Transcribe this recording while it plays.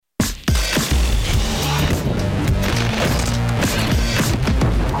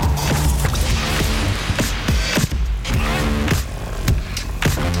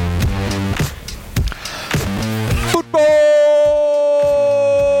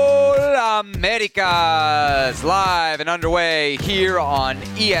Americas, live and underway here on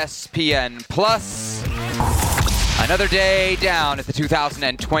ESPN Plus. Another day down at the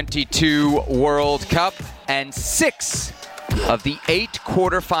 2022 World Cup, and 6 of the 8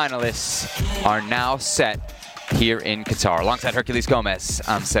 quarterfinalists are now set here in Qatar. Alongside Hercules Gomez,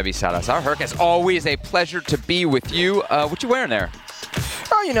 I'm Sebi Salazar. Herc, as always, a pleasure to be with you. What you wearing there?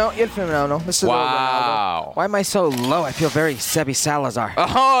 Oh, you know, El Femenino. This is Wow. Why am I so low? I feel very Sebi Salazar.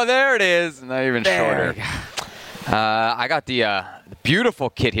 Oh, there it is. Not even There shorter. I got the beautiful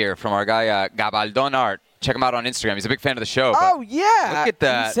kit here from our guy, Gabaldon Art. Check him out on Instagram. He's a big fan of the show. Oh, yeah. Look at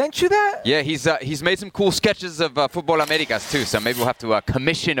that. He sent you that? Yeah, he's made some cool sketches of Futbol Americas, too, so maybe we'll have to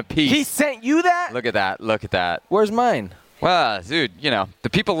commission a piece. He sent you that? Look at that. Look at that. Where's mine? Well, dude, you know, the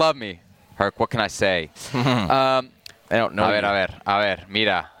people love me. Herc, what can I say? I don't know. A ver,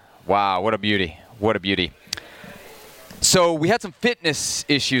 mira. Wow, what a beauty. What a beauty. So we had some fitness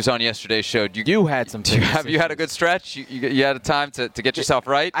issues on yesterday's show. You had some fitness Have you had a good stretch? You had a time to get yourself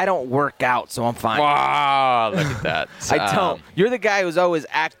right? I don't work out, so I'm fine. Wow, look at that. I don't. You're the guy who's always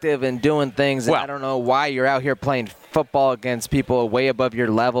active and doing things, and Well, I don't know why you're out here playing football against people way above your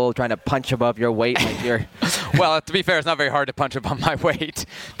level, trying to punch above your weight like you're... Well, to be fair, it's not very hard to punch above my weight.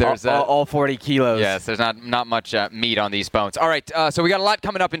 There's all 40 kilos. Yes, there's not much meat on these bones. All right, so we got a lot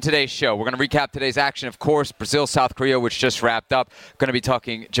coming up in today's show. We're going to recap today's action, of course, Brazil, South Korea, which just wrapped up. Going to be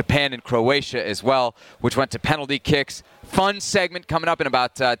talking Japan and Croatia as well, which went to penalty kicks. Fun segment coming up in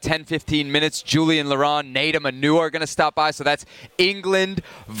about 10-15 minutes. Julian Laurent, Nada Manu are going to stop by. So that's England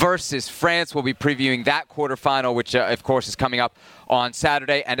versus France. We'll be previewing that quarterfinal, which, of course, is coming up on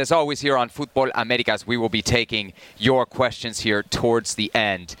Saturday. And as always, here on Futbol Americas, we will be taking your questions here towards the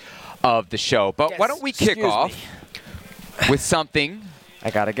end of the show. But why don't we kick off with something... I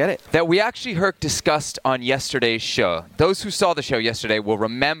got to get it. that we actually heard discussed on yesterday's show. Those who saw the show yesterday will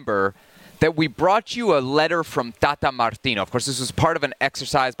remember that we brought you a letter from Tata Martino. Of course, this was part of an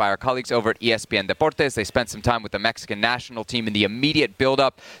exercise by our colleagues over at ESPN Deportes. They spent some time with the Mexican national team in the immediate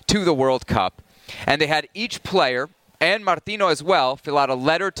build-up to the World Cup. And they had each player, and Martino as well, fill out a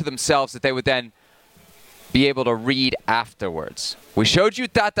letter to themselves that they would then be able to read afterwards. We showed you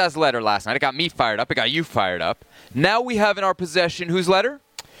Tata's letter last night. It got me fired up. It got you fired up. Now we have in our possession whose letter?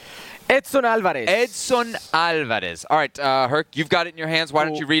 Edson Alvarez. Edson Alvarez. All right, Herc, you've got it in your hands. Why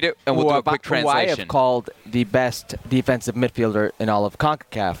don't you read it, and we'll do a quick translation. Who I have called the best defensive midfielder in all of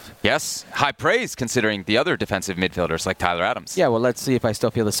CONCACAF. Yes, high praise considering the other defensive midfielders like Tyler Adams. Yeah, well, let's see if I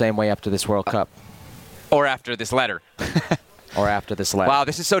still feel the same way after this World Cup. Or after this letter. Or after this letter. Wow,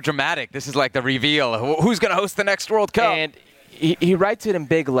 this is so dramatic. This is like the reveal. Who's going to host the next World Cup? And he writes it in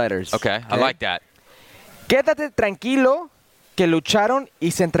big letters. Okay, I like that. Quédate tranquilo que lucharon y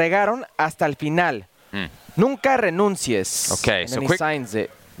se entregaron hasta el final. Nunca renuncies. Okay, and so then quick. he signs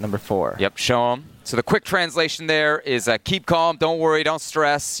it, number 4. Yep, show them. So the quick translation there is keep calm, don't worry, don't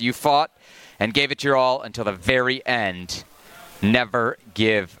stress. You fought and gave it your all until the very end. Never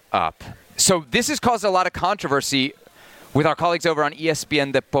give up. So this has caused a lot of controversy with our colleagues over on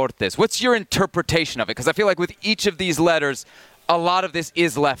ESPN Deportes. What's your interpretation of it? Because I feel like with each of these letters, a lot of this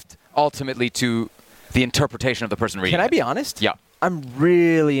is left ultimately to the interpretation of the person reading Can I it. be honest? Yeah. I'm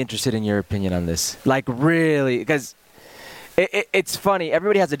really interested in your opinion on this. Like, really. Because it's funny.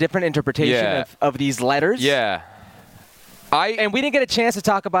 Everybody has a different interpretation of these letters. Yeah. And we didn't get a chance to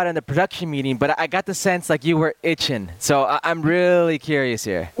talk about it in the production meeting, but I got the sense like you were itching. So I'm really curious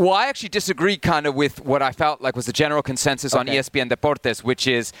here. Well, I actually disagree kind of with what I felt like was the general consensus on ESPN Deportes, which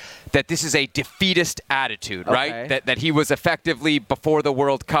is that this is a defeatist attitude, right? That he was effectively, before the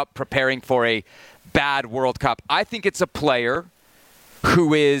World Cup, preparing for a bad World Cup. I think it's a player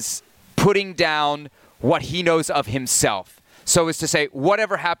who is putting down what he knows of himself. So as to say,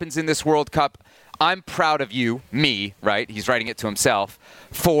 whatever happens in this World Cup, I'm proud of you, me, right? He's writing it to himself,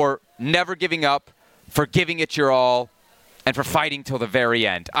 for never giving up, for giving it your all, and for fighting till the very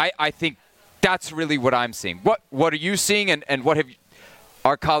end. I think that's really what I'm seeing. What are you seeing, and what have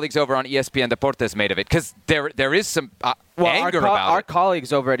our colleagues over on ESPN Deportes made of it? Because there is some anger about it. Our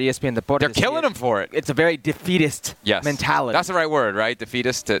colleagues over at ESPN Deportes, they're killing him for it. It's a very defeatist mentality. That's the right word, right?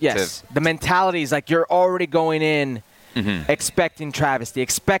 Defeatist. The mentality is like you're already going in expecting travesty,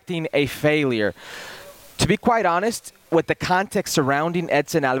 expecting a failure. To be quite honest, with the context surrounding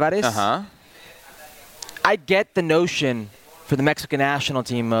Edson Alvarez, I get the notion for the Mexican national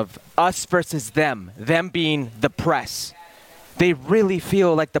team of us versus them being the press. They really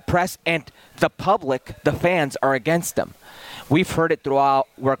feel like the press and the public, the fans, are against them. We've heard it throughout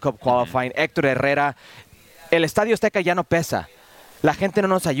World Cup qualifying. Héctor Herrera, el Estadio Azteca ya no pesa. La gente no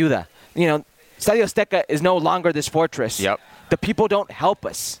nos ayuda. Estadio Azteca is no longer this fortress. Yep. The people don't help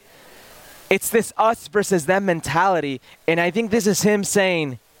us. It's this us versus them mentality, and I think this is him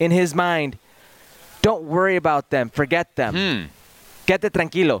saying in his mind, don't worry about them, forget them. Quédate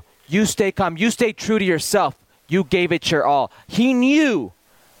tranquilo. You stay calm. You stay true to yourself. You gave it your all. He knew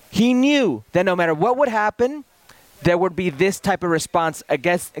that no matter what would happen, there would be this type of response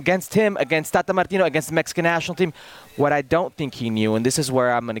against him, against Tata Martino, against the Mexican national team. What I don't think he knew, and this is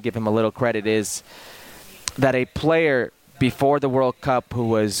where I'm going to give him a little credit, is that a player before the World Cup who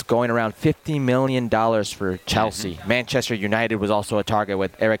was going around $50 million for Chelsea. Manchester United was also a target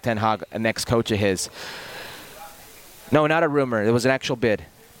with Erik ten Hag, an ex-coach of his. No, not a rumor. It was an actual bid,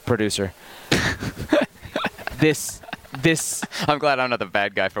 producer. This I'm glad I'm not the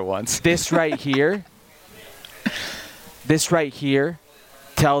bad guy for once. This right here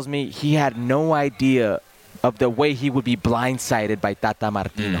tells me he had no idea of the way he would be blindsided by Tata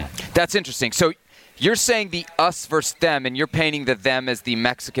Martino. That's interesting. So you're saying the us versus them, and you're painting the them as the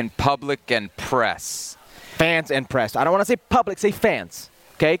Mexican public and press. Fans and press. I don't want to say public, say fans.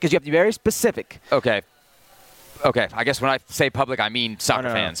 Okay? Because you have to be very specific. Okay. I guess when I say public, I mean soccer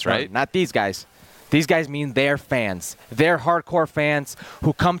fans, right? No, not these guys. These guys mean their fans. They're hardcore fans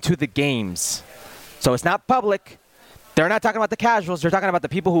who come to the games. So it's not public. They're not talking about the casuals. They're talking about the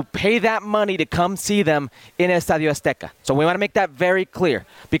people who pay that money to come see them in Estadio Azteca. So we want to make that very clear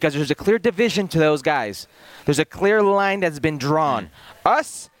because there's a clear division to those guys. There's a clear line that's been drawn.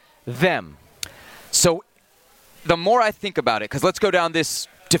 Us, them. So the more I think about it, because let's go down this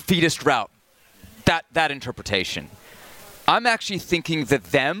defeatist route, that interpretation. I'm actually thinking that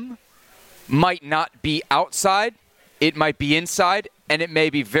them might not be outside, it might be inside, and it may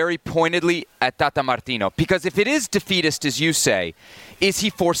be very pointedly at Tata Martino. Because if it is defeatist, as you say, is he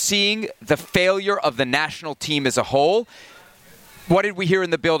foreseeing the failure of the national team as a whole? What did we hear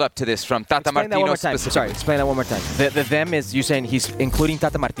in the build-up to this from Tata Martino specifically? Sorry, explain that one more time. The them is you saying he's including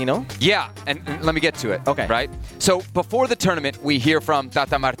Tata Martino? Yeah, and let me get to it. Okay. Right? So before the tournament, we hear from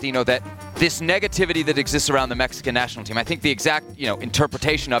Tata Martino that this negativity that exists around the Mexican national team, I think the exact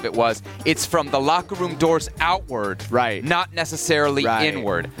interpretation of it was it's from the locker room doors outward, right? Not necessarily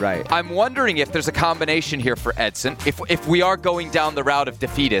inward. Right. I'm wondering if there's a combination here for Edson, if we are going down the route of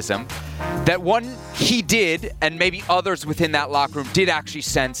defeatism, that one, he did, and maybe others within that locker room did actually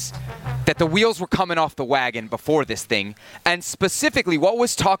sense that the wheels were coming off the wagon before this thing. And specifically, what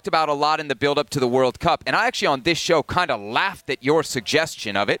was talked about a lot in the build-up to the World Cup, and I actually on this show kind of laughed at your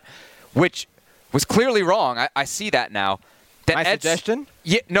suggestion of it, which was clearly wrong. I see that now. My suggestion?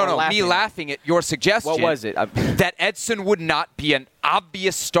 Yeah, no, me laughing at your suggestion. What was it? That Edson would not be an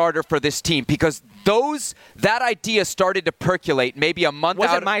obvious starter for this team because that idea started to percolate maybe a month out.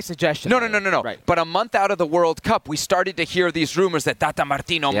 Wasn't my suggestion. No. Right. But a month out of the World Cup, we started to hear these rumors that Tata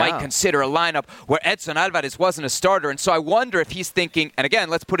Martino might consider a lineup where Edson Alvarez wasn't a starter. And so I wonder if he's thinking, and again,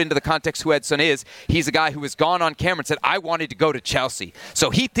 let's put into the context who Edson is. He's a guy who has gone on camera and said, I wanted to go to Chelsea.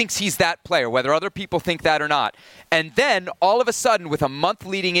 So he thinks he's that player, whether other people think that or not. And then all of a sudden, with a month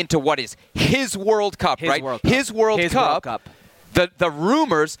leading into what is his World Cup, His World Cup. The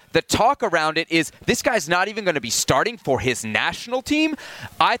rumors, the talk around it is this guy's not even going to be starting for his national team.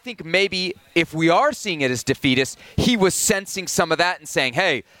 I think maybe if we are seeing it as defeatist, he was sensing some of that and saying,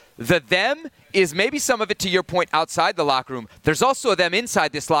 hey, the them is maybe some of it, to your point, outside the locker room. There's also a them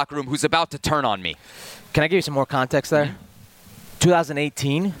inside this locker room who's about to turn on me. Can I give you some more context there?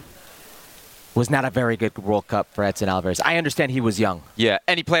 2018 was not a very good World Cup for Edson Alvarez. I understand he was young. Yeah,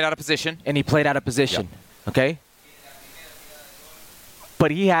 and he played out of position. Yep. Okay? But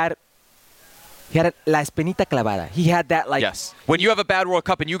he had la espinita clavada. He had that Yes. When you have a bad World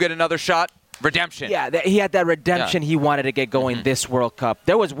Cup and you get another shot, redemption. Yeah, he had that redemption he wanted to get going this World Cup.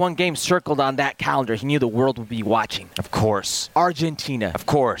 There was one game circled on that calendar he knew the world would be watching. Of course. Argentina. Of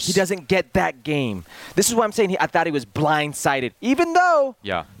course. He doesn't get that game. This is why I'm saying I thought he was blindsided. Even though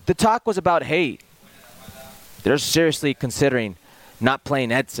the talk was about, hey, they're seriously considering not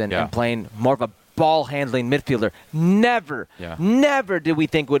playing Edson and playing more of a ball-handling midfielder. Never did we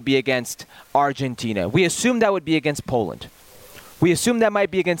think it would be against Argentina. We assumed that would be against Poland. We assumed that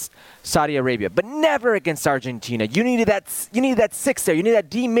might be against Saudi Arabia, but never against Argentina. You needed that six there. You needed that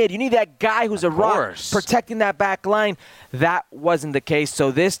D mid. You need that guy who's a rock protecting that back line. That wasn't the case.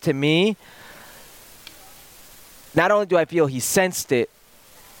 So this, to me, not only do I feel he sensed it,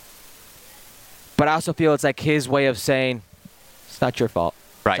 but I also feel it's like his way of saying, it's not your fault.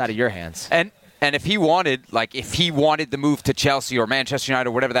 Right. It's out of your hands. And if he wanted the move to Chelsea or Manchester United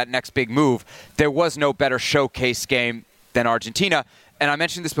or whatever that next big move, there was no better showcase game than Argentina. and I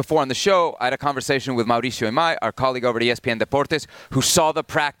mentioned this before on the show, I had a conversation with Mauricio Imay, our colleague over at ESPN Deportes, who saw the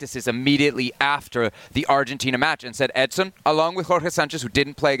practices immediately after the Argentina match and said Edson, along with Jorge Sanchez, who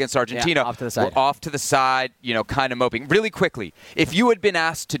didn't play against Argentina, off to the side. were off to the side, kind of moping. Really quickly, if you had been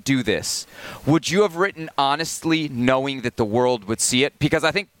asked to do this, would you have written honestly knowing that the world would see it? Because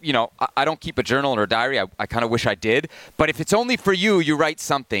I think, I don't keep a journal or a diary. I kind of wish I did. But if it's only for you, you write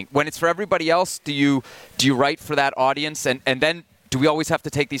something. When it's for everybody else, do you write for that audience? And then do we always have to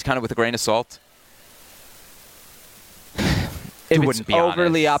take these kind of with a grain of salt? If it's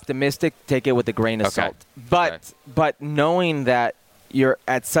overly optimistic, take it with a grain of salt. But knowing that you're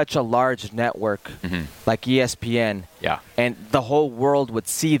at such a large network like ESPN, and the whole world would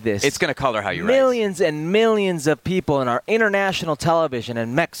see this. It's going to color how you Millions and millions of people in our international television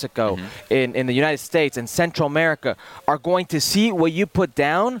in Mexico, in the United States, and Central America are going to see what you put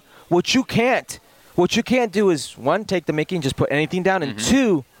down. What you can't do is, one, take the mickey and just put anything down, and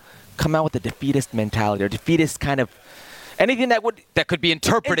two, come out with a defeatist mentality or defeatist kind of anything that could be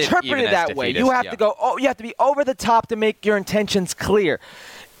interpreted that way. You have to go. You have to be over the top to make your intentions clear.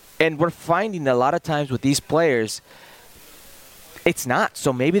 And we're finding that a lot of times with these players, it's not.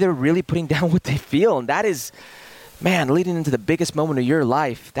 So maybe they're really putting down what they feel, and that is, man, leading into the biggest moment of your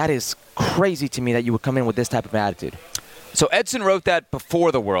life. That is crazy to me that you would come in with this type of attitude. So Edson wrote that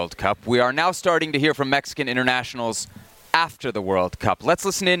before the World Cup. We are now starting to hear from Mexican internationals after the World Cup. Let's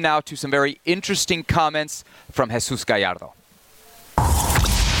listen in now to some very interesting comments from Jesús Gallardo.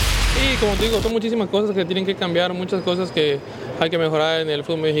 Sí, como te digo, son muchísimas cosas que tienen que cambiar, muchas cosas que hay que mejorar en el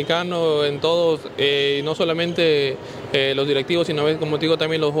fútbol mexicano, en todos, y no solamente los directivos, sino como te digo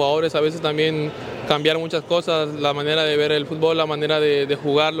también los jugadores, a veces también cambiar muchas cosas, la manera de ver el fútbol, la manera de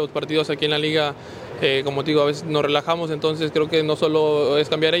jugar los partidos aquí en la liga. Como te digo, a veces nos relajamos, entonces creo que no solo es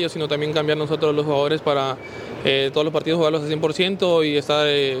cambiar ellos, sino también cambiar nosotros los jugadores para todos los partidos jugarlos al 100% y estar,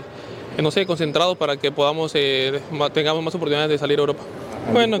 concentrados para que tengamos más oportunidades de salir a Europa.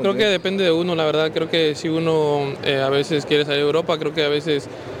 Bueno, creo que depende de uno, la verdad. Creo que si uno a veces quiere salir a Europa, creo que a veces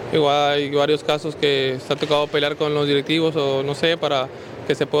igual hay varios casos que se ha tocado pelear con los directivos o para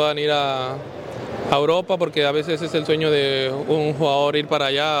que se puedan ir a Europa, porque a veces es el sueño de un jugador ir para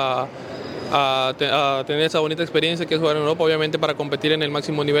allá a tener esa bonita experiencia que es jugar en Europa, obviamente para competir en el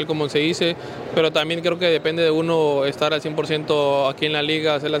máximo nivel como se dice, pero también creo que depende de uno estar al 100% aquí en la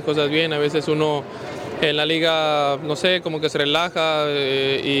liga, hacer las cosas bien. A veces uno en la liga, como que se relaja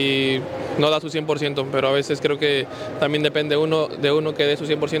y no da su 100%, pero a veces creo que también depende de uno que dé su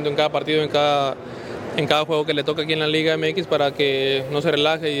 100% en cada partido, en cada juego que le toca aquí en la Liga MX, para que no se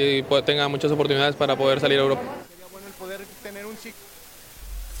relaje y tenga muchas oportunidades para poder salir a Europa.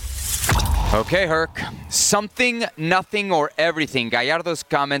 Okay, Herc. Something, nothing, or everything. Gallardo's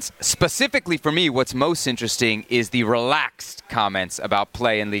comments, specifically for me, what's most interesting is the relaxed comments about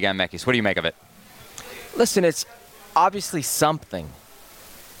play in Liga MX. What do you make of it? Listen, it's obviously something,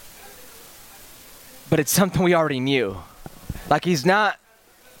 but it's something we already knew. Like, he's not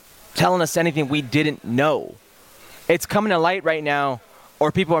telling us anything we didn't know. It's coming to light right now,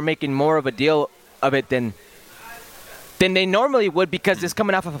 or people are making more of a deal of it than they normally would, because it's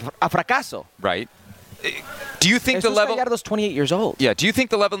coming off of a fracaso. Right. Do you think the level... Gallardo's 28 years old. Yeah. Do you think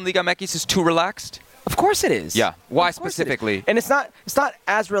the level in Liga MX is too relaxed? Of course it is. Yeah. Why specifically? And it's not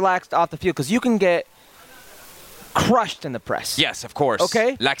as relaxed off the field, because you can get crushed in the press. Yes, of course.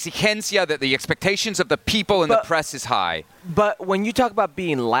 Okay? La exigencia, the expectations of the people in the press is high. But when you talk about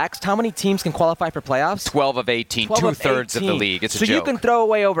being laxed, how many teams can qualify for playoffs? 12 of 18, two-thirds of the league. It's a joke. So you can throw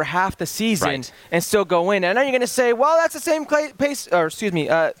away over half the season and still go in. And then you're going to say, well, that's the same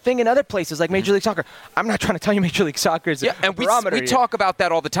thing in other places like Major League Soccer. I'm not trying to tell you Major League Soccer is a barometer. We talk about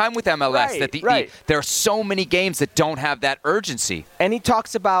that all the time with MLS, there are so many games that don't have that urgency. And he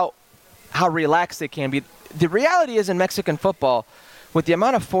talks about how relaxed it can be. The reality is, in Mexican football, with the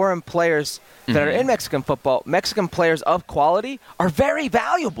amount of foreign players that are in Mexican football, Mexican players of quality are very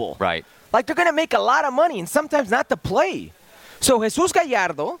valuable. Right. Like, they're going to make a lot of money and sometimes not to play. So Jesús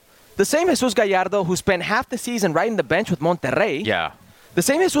Gallardo, the same Jesús Gallardo who spent half the season riding the bench with Monterrey, the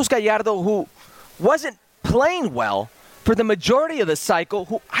same Jesús Gallardo who wasn't playing well for the majority of the cycle,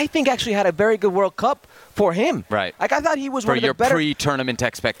 who I think actually had a very good World Cup for him. Right. Like, I thought he was for one of the better... pre-tournament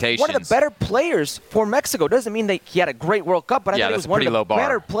expectations. One of the better players for Mexico. Doesn't mean that he had a great World Cup, but I thought he was one of the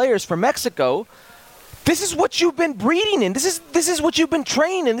better players for Mexico. This is what you've been breeding in. This is what you've been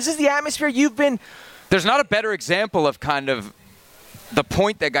training in. This is the atmosphere you've been... There's not a better example of kind of the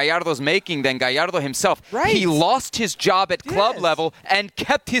point that Gallardo's making than Gallardo himself. Right. He lost his job at club level and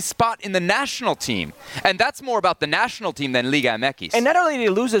kept his spot in the national team. And that's more about the national team than Liga MX. And not only did he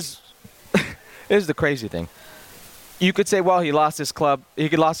lose his... This is the crazy thing. You could say, well, he lost his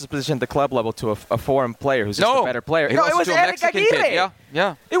position at the club level to a foreign player who's just a better player. No, it was Eric Aguirre.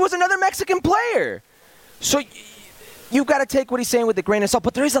 Yeah. It was another Mexican player. So you've got to take what he's saying with a grain of salt,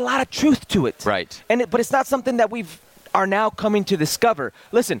 but there is a lot of truth to it. Right. But it's not something that are now coming to discover.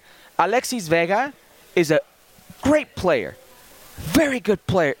 Listen, Alexis Vega is a great player. Very good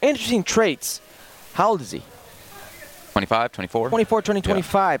player. Interesting traits. How old is he? 25, 24? 24,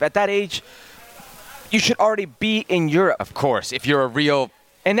 25. At that age, you should already be in Europe. Of course, if you're a real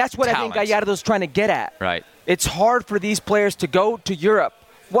And that's what talent. I think Gallardo's trying to get at. Right. It's hard for these players to go to Europe.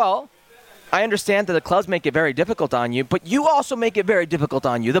 Well, I understand that the clubs make it very difficult on you, but you also make it very difficult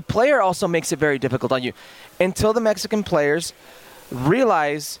on you. The player also makes it very difficult on you. Until the Mexican players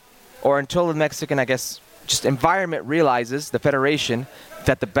realize, or until the Mexican, just environment realizes, the federation,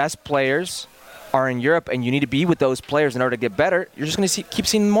 that the best players are in Europe and you need to be with those players in order to get better, you're just going to keep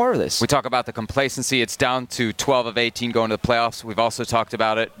seeing more of this. We talk about the complacency. It's down to 12 of 18 going to the playoffs. We've also talked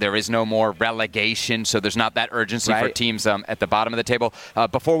about it. There is no more relegation, so there's not that urgency for teams at the bottom of the table.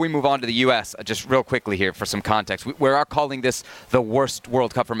 Before we move on to the U.S., just real quickly here for some context, we are calling this the worst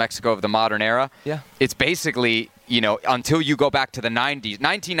World Cup for Mexico of the modern era. Yeah. It's basically, until you go back to the 90s.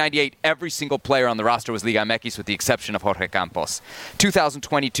 1998, every single player on the roster was Liga MX with the exception of Jorge Campos.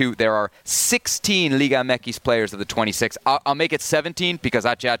 2022, there are 16 Liga MX players of the 26. I'll make it 17 because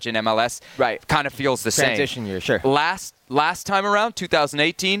HH and MLS kind of feels the Transition year, sure. Last time around,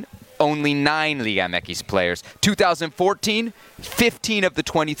 2018, only 9 Liga MX players. 2014, 15 of the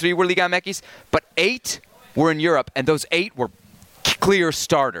 23 were Liga MX, but 8 were in Europe, and those 8 were clear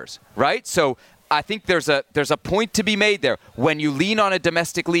starters, right? So I think there's a point to be made there. When you lean on a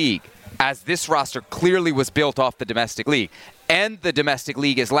domestic league, as this roster clearly was built off the domestic league, and the domestic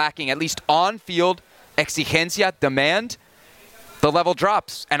league is lacking at least on-field exigencia, demand, the level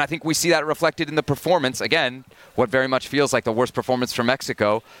drops. And I think we see that reflected in the performance. Again, what very much feels like the worst performance for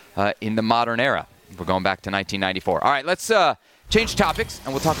Mexico in the modern era. We're going back to 1994. All right, let's change topics,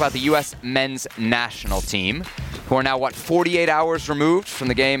 and we'll talk about the U.S. men's national team, who are now, 48 hours removed from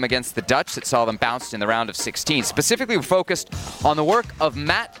the game against the Dutch that saw them bounced in the round of 16. Specifically, we're focused on the work of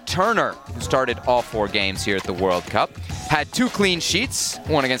Matt Turner, who started all 4 games here at the World Cup. Had 2 clean sheets,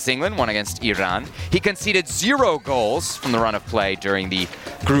 one against England, one against Iran. He conceded 0 goals from the run of play during the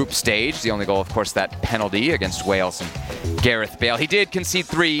group stage. The only goal, of course, that penalty against Wales and Gareth Bale. He did concede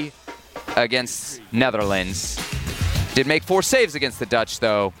 3 against Netherlands. Did make 4 saves against the Dutch,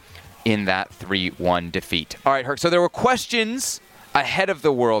 though, in that 3-1 defeat. All right, Herc, so there were questions ahead of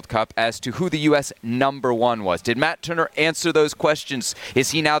the World Cup as to who the U.S. number 1 was. Did Matt Turner answer those questions?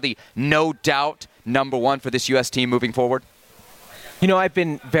 Is he now the no-doubt number 1 for this U.S. team moving forward? I've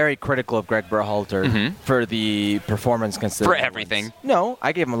been very critical of Greg Berhalter for the performance against the Netherlands. Everything. No,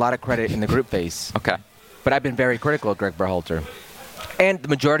 I gave him a lot of credit in the group phase. Okay. But I've been very critical of Greg Berhalter and the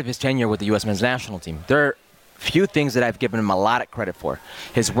majority of his tenure with the U.S. men's national team. There are few things that I've given him a lot of credit for.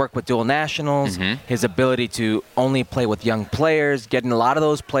 His work with dual nationals, his ability to only play with young players, getting a lot of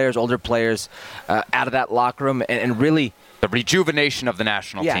those players, older players, out of that locker room, and really the rejuvenation of the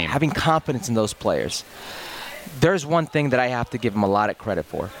national team. Having confidence in those players. There's one thing that I have to give him a lot of credit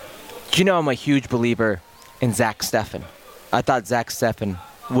for. I'm a huge believer in Zach Steffen. I thought Zach Steffen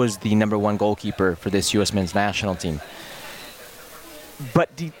was the number 1 goalkeeper for this U.S. men's national team. But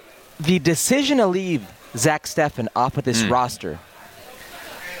the decision to leave Zach Steffen off of this roster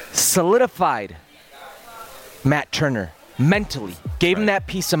solidified Matt Turner mentally, gave him that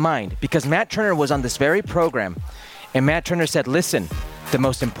peace of mind, because Matt Turner was on this very program, and Matt Turner said, listen, the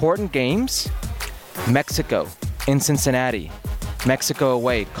most important games, Mexico in Cincinnati, Mexico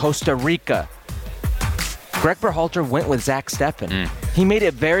away, Costa Rica. Greg Berhalter went with Zach Steffen. He made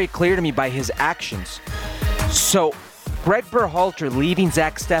it very clear to me by his actions. So Greg Berhalter leaving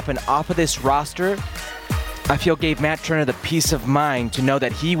Zach Steffen off of this roster, I feel gave Matt Turner the peace of mind to know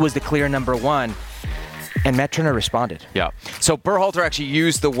that he was the clear number 1, and Matt Turner responded. Yeah. So Berhalter actually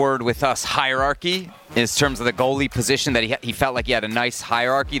used the word with us, hierarchy, in terms of the goalie position, that he felt like he had a nice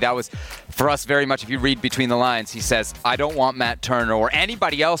hierarchy. That was, for us, very much, if you read between the lines, he says, I don't want Matt Turner or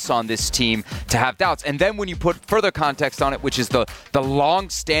anybody else on this team to have doubts. And then when you put further context on it, which is the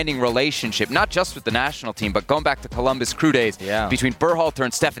long-standing relationship, not just with the national team, but going back to Columbus Crew days, between Berhalter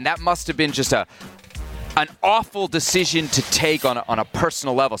and Steffen, that must have been just an awful decision to take on a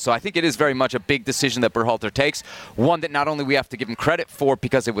personal level. So I think it is very much a big decision that Berhalter takes, one that not only we have to give him credit for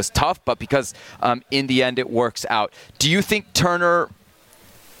because it was tough, but because in the end it works out. Do you think Turner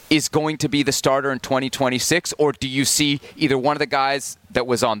is going to be the starter in 2026, or do you see either one of the guys that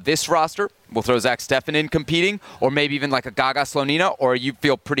was on this roster, we'll throw Zach Steffen in competing, or maybe even like a Gaga Slonina, or you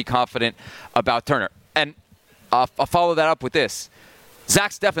feel pretty confident about Turner? And I'll follow that up with this.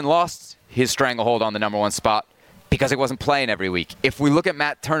 Zach Steffen lost his stranglehold on the number 1 spot because he wasn't playing every week. If we look at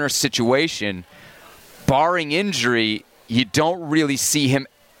Matt Turner's situation, barring injury, you don't really see him.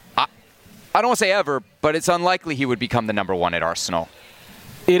 I don't want to say ever, but it's unlikely he would become the number 1 at Arsenal.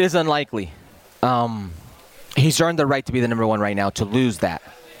 It is unlikely. He's earned the right to be the number 1 right now. To lose that,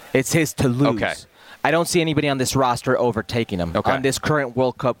 it's his to lose. Okay. I don't see anybody on this roster overtaking him. Okay. On this current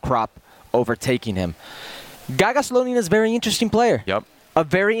World Cup crop, overtaking him. Gaga Slonina is a very interesting player. Yep. A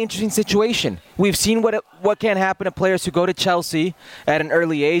very interesting situation. We've seen what can happen to players who go to Chelsea at an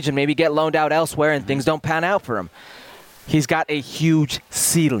early age and maybe get loaned out elsewhere and things don't pan out for him. He's got a huge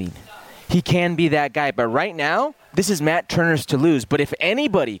ceiling. He can be that guy. But right now, this is Matt Turner's to lose. But if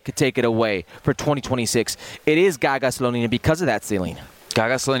anybody could take it away for 2026, it is Gaga Slonina because of that ceiling.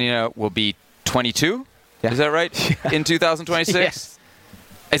 Gaga Slonina will be 22? Yeah. Is that right? In 2026? Yes.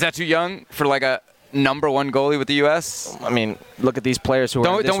 Is that too young for like a number 1 goalie with the U.S.? I mean, look at these players who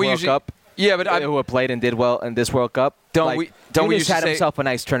are in this World Cup. Yeah, but who have played and did well in this World Cup. Don't we Nunes usually had himself a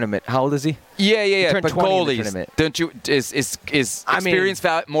nice tournament. How old is he? Yeah. He turned But 20 in the goalies, tournament. don't you? Is experience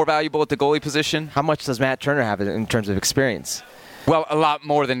more valuable at the goalie position? How much does Matt Turner have in terms of experience? Well, a lot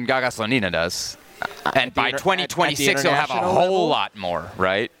more than Gaga Slonina does. And by 2026, he'll have a whole lot more,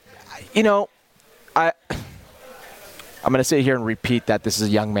 right? You know, I'm going to sit here and repeat that this is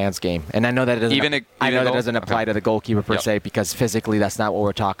a young man's game, and I know that it doesn't apply to the goalkeeper per se, because physically that's not what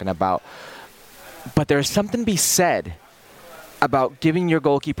we're talking about. But there's something to be said about giving your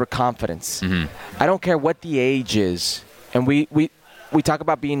goalkeeper confidence. Mm-hmm. I don't care what the age is, and we talk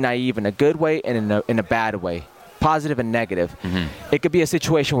about being naive in a good way and in a bad way, positive and negative. Mm-hmm. It could be a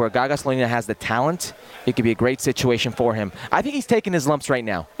situation where Gaga Slonina has the talent. It could be a great situation for him. I think he's taking his lumps right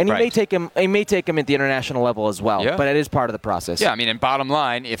now, and he may take him at the international level as well. Yeah. But it is part of the process. Yeah, I mean, and bottom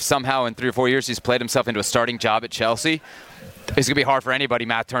line, if somehow in 3 or 4 years he's played himself into a starting job at Chelsea, it's going to be hard for anybody,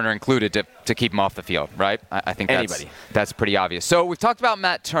 Matt Turner included, to keep him off the field, right? I think that's pretty obvious. So we've talked about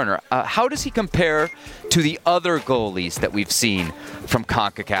Matt Turner. How does he compare to the other goalies that we've seen from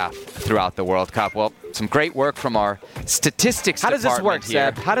CONCACAF throughout the World Cup? Well, some great work from our statistics department. How does this work,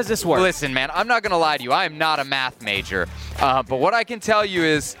 Seb? How does this work? Listen, man, I'm not going to lie to you. I am not a math major. But what I can tell you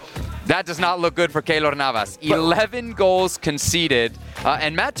is that does not look good for Keylor Navas. 11 goals conceded.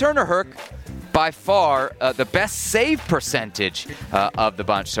 And Matt Turner, Herc, by far the best save percentage of the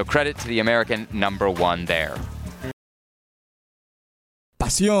bunch. So credit to the American number 1 there.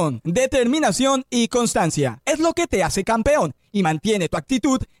 Pasión, determinación y constancia es lo que te hace campeón y mantiene tu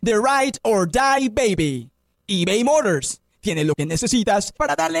actitud de ride or die, baby. eBay Motors tiene lo que necesitas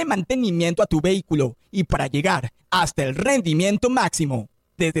para darle mantenimiento a tu vehículo y para llegar hasta el rendimiento máximo.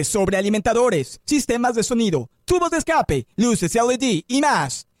 Desde sobrealimentadores, sistemas de sonido, tubos de escape, luces LED y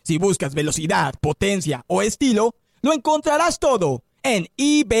más. Si buscas velocidad, potencia o estilo, lo encontrarás todo en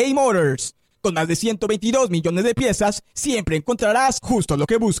eBay Motors. Con más de 122 millones de piezas, siempre encontrarás justo lo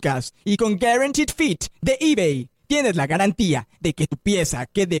que buscas. Y con Guaranteed Fit de eBay, tienes la garantía de que tu pieza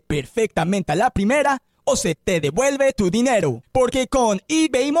quede perfectamente a la primera o se te devuelve tu dinero. Porque con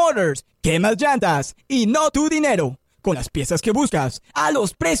eBay Motors, quemas llantas y no tu dinero. Con las piezas que buscas, a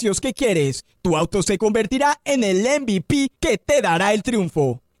los precios que quieres, tu auto se convertirá en el MVP que te dará el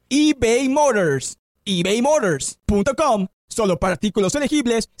triunfo. eBay Motors. ebaymotors.com. Solo para artículos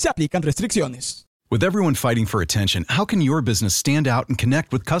elegibles se aplican restricciones. With everyone fighting for attention, how can your business stand out and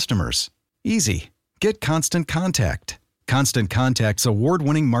connect with customers? Easy. Get Constant Contact. Constant Contact's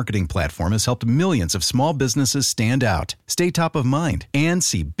award-winning marketing platform has helped millions of small businesses stand out, stay top of mind, and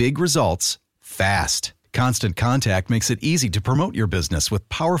see big results fast. Constant Contact makes it easy to promote your business with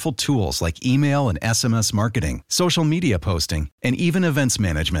powerful tools like email and SMS marketing, social media posting, and even events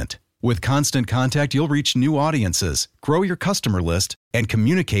management. With Constant Contact, you'll reach new audiences, grow your customer list, and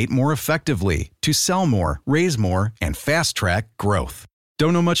communicate more effectively to sell more, raise more, and fast-track growth.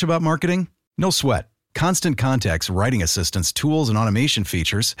 Don't know much about marketing? No sweat. Constant Contact's writing assistance tools and automation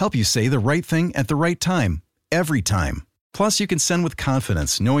features help you say the right thing at the right time, every time. Plus, you can send with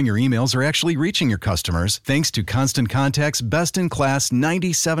confidence, knowing your emails are actually reaching your customers thanks to Constant Contact's best-in-class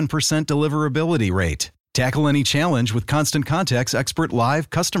 97% deliverability rate. Tackle any challenge with Constant Contact's expert live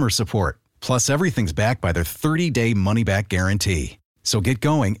customer support. Plus, everything's backed by their 30-day money-back guarantee. So get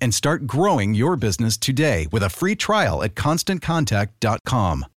going and start growing your business today with a free trial at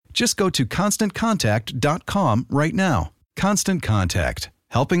ConstantContact.com. Just go to ConstantContact.com right now. Constant Contact,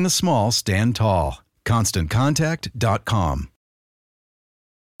 helping the small stand tall. ConstantContact.com.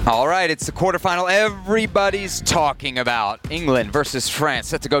 All right, it's the quarterfinal everybody's talking about. England versus France,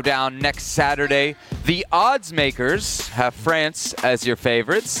 set to go down next Saturday. The odds makers have France as your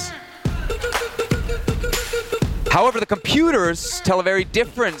favorites. However, the computers tell a very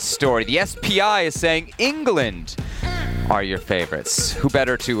different story. The SPI is saying England are your favorites. Who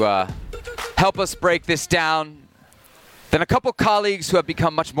better to help us break this down than a couple colleagues who have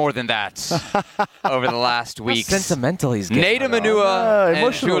become much more than that over the last weeks. How sentimental he's getting. Neda Manua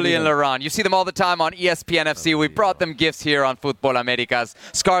and Julian even. Laurent. You see them all the time on ESPN FC. We brought them gifts here on Futbol Americas.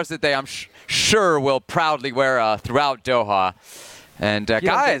 Scarves that they, I'm sure, will proudly wear throughout Doha. And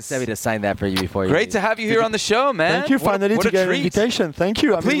guys, Sebi to sign that for you before you great leave. to have you here on the show, man. Thank you finally what to a get an treat. invitation. Thank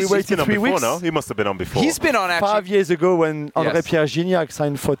you. I mean, we waited 3 weeks. No? He must have been on before. He's been on actually 5 years ago when André Pierre Gignac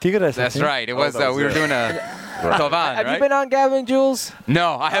signed for Tigres. That's right. It was we were doing a Tovan, Have right? you been on Gavin Jules?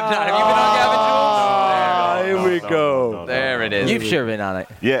 No, I have not. Have you been on Gavin Jules? Here we go. There it is. You've sure been on it.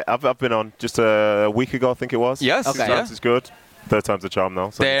 Yeah, I've been on just a week ago, I think it was. Yes. Okay. Yeah. This is good. Third time's the charm now.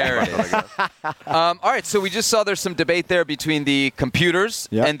 So There it is. All right, so we just saw there's some debate there between the computers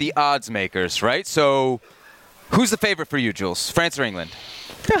and the odds makers, right? So who's the favorite for you, Jules? France or England?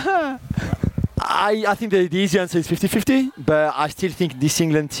 I think the easy answer is 50-50, but I still think this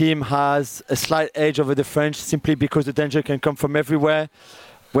England team has a slight edge over the French simply because the danger can come from everywhere.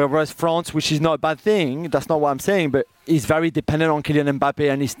 Whereas France, which is not a bad thing, that's not what I'm saying, but is very dependent on Kylian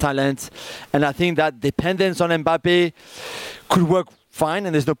Mbappe and his talent. And I think that dependence on Mbappe could work fine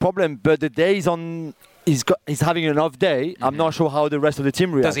and there's no problem. But the days on he's having an off day, I'm not sure how the rest of the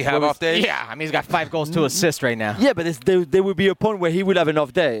team reacts. Does he have off days? Yeah, I mean, he's got 5 goals, 2 assists right now. Yeah, but there will be a point where he will have an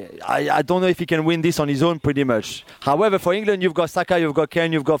off day. I don't know if he can win this on his own pretty much. However, for England, you've got Saka, you've got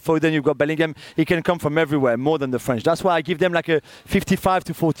Kane, you've got Foden, you've got Bellingham. He can come from everywhere, more than the French. That's why I give them like a 55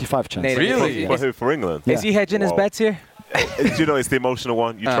 to 45 chance. Nate, Really? For who? For England? Is he hedging his Wow. bets here? You know, it's the emotional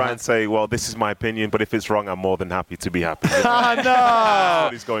one. You try and say, well, this is my opinion, but if it's wrong, I'm more than happy to be happy. That's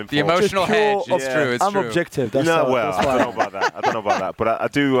what he's going for. The emotional Just pure hedge. It's ob- true. It's I'm true. objective. That's No, all, well, that's I why. don't know about that. I don't know about that. But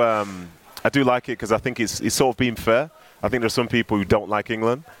I do like it because I think it's sort of being fair. I think there's some people who don't like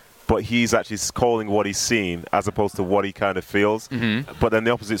England, but he's actually calling what he's seen as opposed to what he kind of feels. But then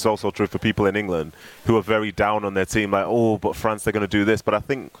the opposite's also true for people in England who are very down on their team, like, oh, but France, they're going to do this. But I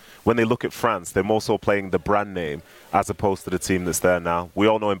think when they look at France, they're more so playing the brand name as opposed to the team that's there now. We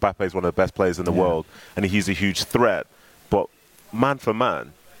all know Mbappe is one of the best players in the world, and he's a huge threat. But man for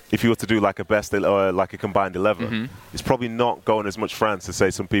man, if you were to do like a combined 11, it's probably not going as much France as,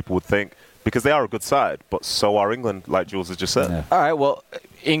 say, some people would think, because they are a good side, but so are England, like Jules has just said. Yeah. All right, well,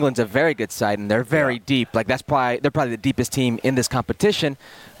 England's a very good side, and they're very deep. Like, they're probably the deepest team in this competition.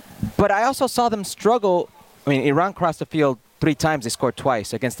 But I also saw them struggle. I mean, Iran crossed the field 3 times. They scored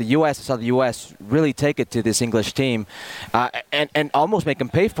twice. Against the U.S., I saw the U.S. really take it to this English team and almost make them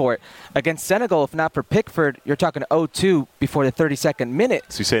pay for it. Against Senegal, if not for Pickford, you're talking 0-2 before the 32nd minute.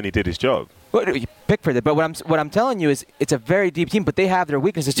 So you're saying he did his job? Well, Pickford did. But what I'm telling you is it's a very deep team, but they have their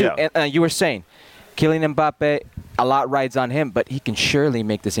weaknesses too. Yeah. And you were saying, Kylian Mbappe, a lot rides on him, but he can surely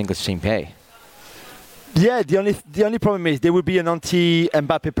make this English team pay. Yeah, the only problem is there will be an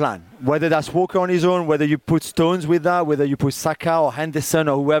anti-Mbappe plan. Whether that's Walker on his own, whether you put Stones with that, whether you put Saka or Henderson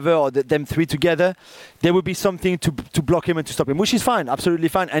or whoever, or them 3 together, there will be something to block him and to stop him, which is fine, absolutely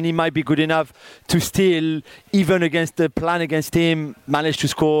fine. And he might be good enough to still, even against the plan against him, manage to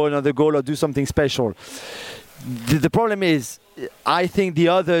score another goal or do something special. The problem is, I think the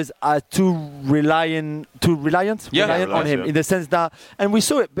others are too reliant on him, in the sense that, and we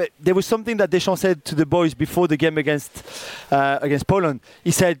saw it, but there was something that Deschamps said to the boys before the game against Poland.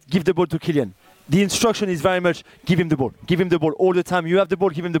 He said, give the ball to Kylian. The instruction is very much, give him the ball all the time. You have the ball,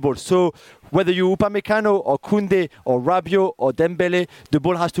 give him the ball. So whether you Upamecano or Koundé or Rabiot or Dembele, the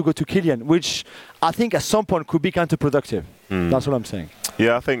ball has to go to Kylian, which I think at some point could be counterproductive. That's what I'm saying.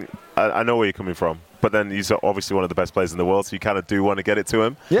 Yeah, I think I know where you're coming from. But then he's obviously one of the best players in the world, so you kind of do want to get it to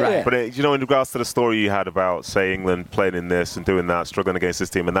him. Yeah. Right. But, in regards to the story you had about, say, England playing in this and doing that, struggling against this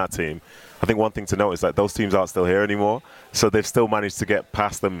team and that team, I think one thing to note is that those teams aren't still here anymore. So they've still managed to get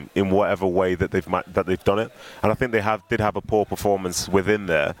past them in whatever way that they've done it. And I think they did have a poor performance within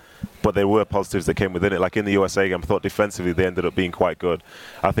there, but there were positives that came within it. Like in the USA game, I thought defensively they ended up being quite good.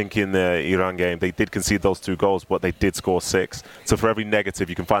 I think in the Iran game, they did concede those 2 goals, but they did score 6. So for every negative,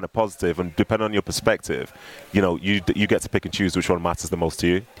 you can find a positive. And depending on your perspective, you get to pick and choose which one matters the most to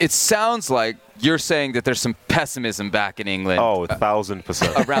you. It sounds like you're saying that there's some pessimism back in England. Oh,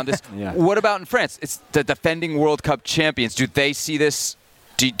 1,000%. Around this. Yeah. What about in France? It's the defending World Cup champions. Do they see this?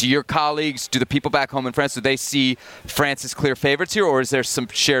 Do your colleagues, do the people back home in France, do they see France as clear favorites here, or is there some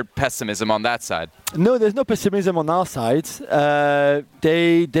shared pessimism on that side? No, there's no pessimism on our side.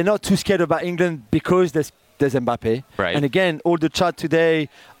 They're not too scared about England because there's Mbappe. Right. And again, all the chat today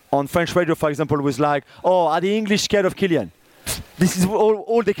on French radio, for example, was like, oh, are the English scared of Kylian? This is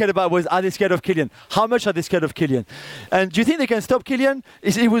all they cared about was, are they scared of Kylian? How much are they scared of Kylian? And do you think they can stop Kylian?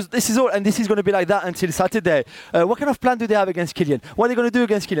 This is all, and this is going to be like that until Saturday. What kind of plan do they have against Kylian? What are they going to do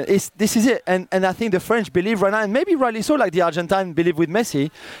against Kylian? This is it. And I think the French believe right now, and maybe rightly so, like the Argentine believe with Messi,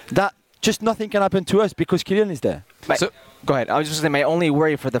 that just nothing can happen to us because Kylian is there. So, go ahead. I was just going to say, my only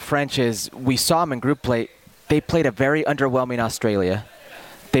worry for the French is we saw them in group play. They played a very underwhelming Australia.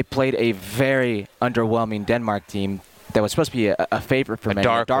 They played a very underwhelming Denmark team that was supposed to be a favorite for many.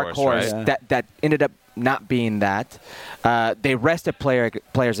 A dark horse, right? That ended up not being that. They rested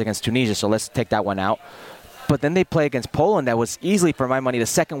players against Tunisia, so let's take that one out. But then they play against Poland, that was easily, for my money, the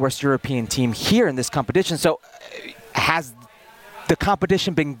second worst European team here in this competition. So has the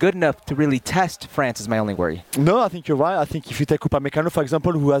competition been good enough to really test France is my only worry. No, I think you're right. I think if you take Upamecano, for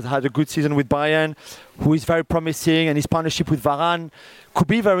example, who has had a good season with Bayern, who is very promising, and his partnership with Varane could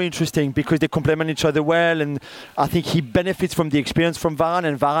be very interesting because they complement each other well, and I think he benefits from the experience from Varane,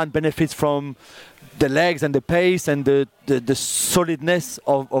 and Varane benefits from the legs and the pace and the solidness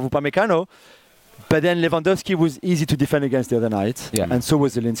of Upamecano. But then Lewandowski was easy to defend against the other night, and so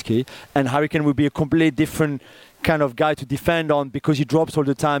was Zelensky. And Harry Kane would be a completely different kind of guy to defend on because he drops all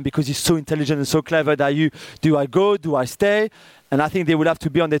the time, because he's so intelligent and so clever that do I go, do I stay? And I think they will have to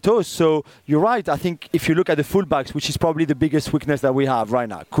be on their toes. So you're right. I think if you look at the fullbacks, which is probably the biggest weakness that we have right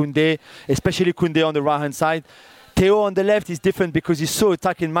now, Koundé, especially Koundé on the right-hand side. Theo on the left is different because he's so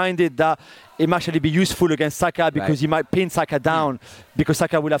attacking-minded that it might actually be useful against Saka because he might pin Saka down because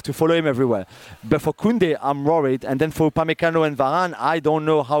Saka will have to follow him everywhere. But for Koundé, I'm worried. And then for Upamecano and Varane, I don't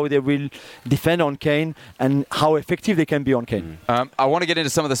know how they will defend on Kane and how effective they can be on Kane. I want to get into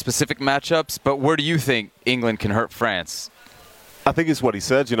some of the specific matchups, but where do you think England can hurt France? I think it's what he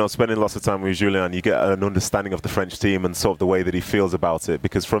said, spending lots of time with Julian, you get an understanding of the French team and sort of the way that he feels about it.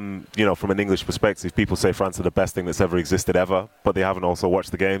 Because from an English perspective, people say France are the best thing that's ever existed ever, but they haven't also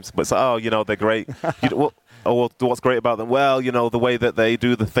watched the games. But it's they're great. What's great about them? Well, the way that they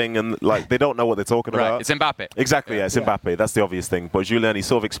do the thing, and they don't know what they're talking about. It's Mbappe. Exactly, it's Mbappe. That's the obvious thing. But Julian, he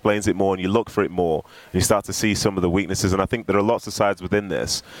sort of explains it more, and you look for it more, and you start to see some of the weaknesses. And I think there are lots of sides within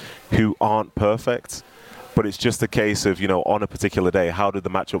this who aren't perfect. But it's just a case of, on a particular day, how do the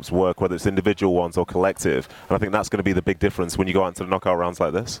matchups work, whether it's individual ones or collective. And I think that's going to be the big difference when you go out into the knockout rounds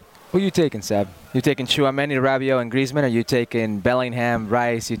like this. Who are you taking, Seb? You taking Tchouaméni, Rabiot, and Griezmann? Are you taking Bellingham,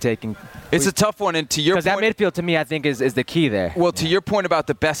 Rice? You taking? It's a tough one, and to your point, because that midfield to me, I think, is the key there. Well, to your point about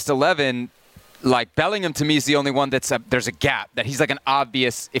the best 11, Bellingham to me is the only one there's a gap that he's like an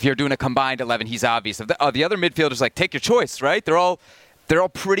obvious. If you're doing a combined 11, he's obvious. The other midfielders, take your choice, right? They're all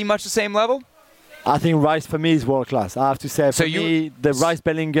pretty much the same level. I think Rice for me is world class. I have to say, for me, the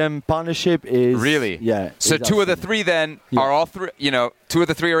Rice-Bellingham partnership is really. Yeah. So two of the three then are all three. Two of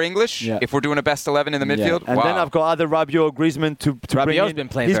the three are English. Yeah. If we're doing a best 11 in the midfield, and then I've got either Rabiot or Griezmann to bring in. Been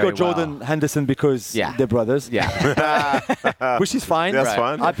playing. He's very got Jordan Henderson because they're brothers. Yeah. Which is fine. That's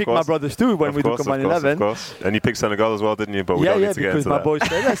fine. I picked my brothers too when we do combined 11. Of course. And you picked Senegal as well, didn't you? But we don't need to get into that. Yeah, because my boys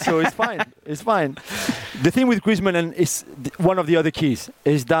play there, so it's fine. It's fine. The thing with Griezmann, and is one of the other keys,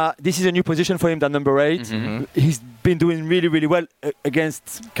 is that this is a new position for him, that number 8. Mm-hmm. He's been doing really, really well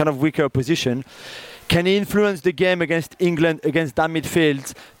against kind of weaker opposition. Can he influence the game against England, against that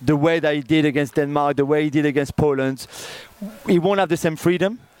midfield, the way that he did against Denmark, the way he did against Poland? He won't have the same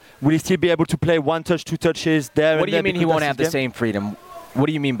freedom. Will he still be able to play 1 touch, 2 touches there? What do you mean he won't have the same freedom? What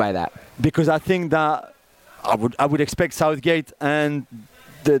do you mean by that? Because I think that I would expect Southgate and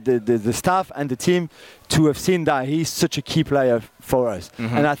the staff and the team to have seen that he's such a key player for us.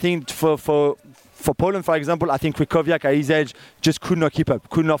 Mm-hmm. And I think for Poland, for example, I think Krychowiak at his age just could not keep up,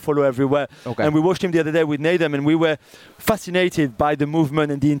 could not follow everywhere. Okay. And we watched him the other day with Nadem, and we were fascinated by the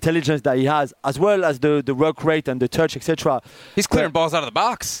movement and the intelligence that he has, as well as the work rate and the touch, etc. He's clearing balls out of the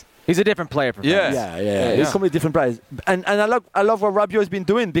box. He's a different player for France. Yeah. He's completely different players. And I love what Rabiot has been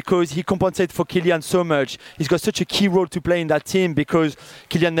doing because he compensates for Kylian so much. He's got such a key role to play in that team because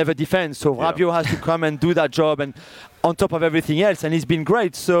Kylian never defends. So Rabiot has to come and do that job, and on top of everything else, and he's been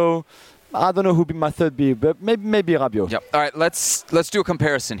great. So I don't know who my third be, but maybe Rabiot. Yep. All right, let's do a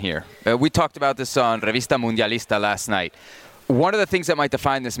comparison here. We talked about this on Revista Mundialista last night. One of the things that might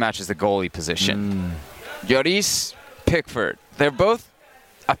define this match is the goalie position. Lloris, Pickford. They're both,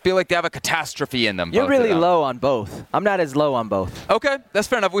 I feel like they have a catastrophe in them. You're really low on both. I'm not as low on both. Okay, that's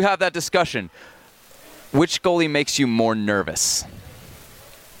fair enough. We have that discussion. Which goalie makes you more nervous?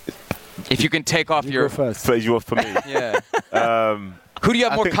 If you can take off your... Go first. You off for me. Yeah. Who do you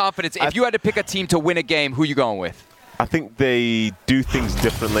have more confidence? If you had to pick a team to win a game, who are you going with? I think they do things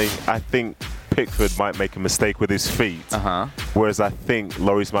differently. I think Pickford might make a mistake with his feet, whereas I think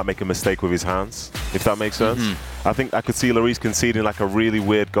Lloris might make a mistake with his hands, if that makes sense. I think I could see Lloris conceding like a really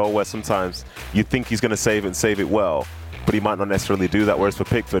weird goal where sometimes you think he's going to save it and save it well, but he might not necessarily do that, whereas for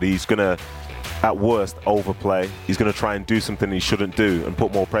Pickford, he's going to, at worst, overplay. He's going to try and do something he shouldn't do and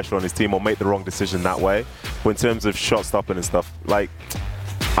put more pressure on his team or make the wrong decision that way. But in terms of shot stopping and stuff, like,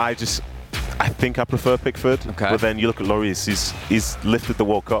 I think I prefer Pickford. But then you look at Lloris, he's lifted the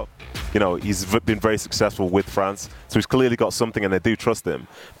World Cup. You know, he's been very successful with France, so he's clearly got something and they do trust him.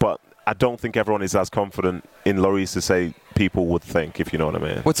 But I don't think everyone is as confident in Lloris as, say, people would think, if you know what I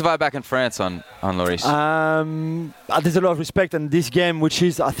mean. What's the vibe back in France on Lloris? There's a lot of respect in this game, which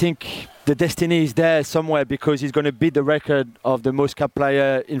is, I think, the destiny is there somewhere because he's going to beat the record of the most cap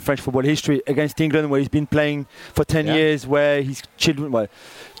player in French football history against England, where he's been playing for 10 years, where his children, well,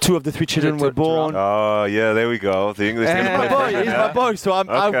 2 of the 3 children were born. Oh, yeah, there we go. The English he's my boy, so I'm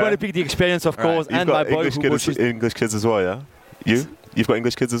going to pick the experience, of course, and my boy. English kids as well, yeah? You've got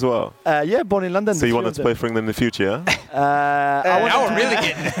English kids as well? Yeah, born in London. So you want them to play for England in the future, yeah? Now we're really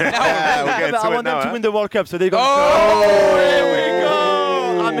getting it. I want them to win the World Cup, so they're going to there we go!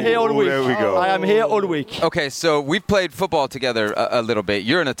 I'm here all week. There we go. I am here all week. Okay, so we've played football together a little bit.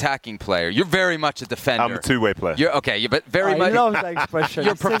 You're an attacking player. You're very much a defender. I'm a two-way player. But very much. I love that expression.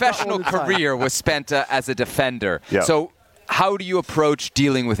 Your professional career was spent as a defender. Yeah. So how do you approach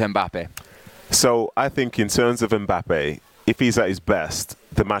dealing with Mbappe? So I think in terms of Mbappe, if he's at his best,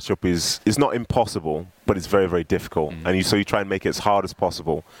 the matchup is not impossible, but it's very, very difficult. And so you try and make it as hard as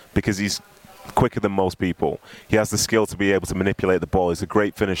possible because he's quicker than most people. He has the skill to be able to manipulate the ball. He's a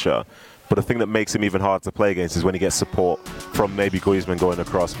great finisher. But the thing that makes him even hard to play against is when he gets support from maybe Griezmann going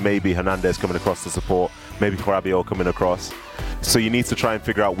across, maybe Hernandez coming across to support, maybe Rabiot coming across. So you need to try and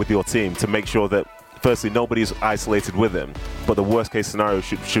figure out with your team to make sure that firstly, nobody's isolated with him, but the worst case scenario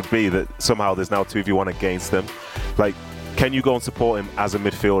should be that somehow there's now 2v1 against him. Like, can you go and support him as a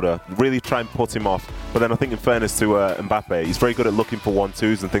midfielder? Really try and put him off. But then I think in fairness to Mbappe, he's very good at looking for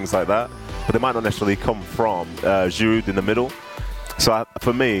 1-2s and things like that, but they might not necessarily come from Giroud in the middle. So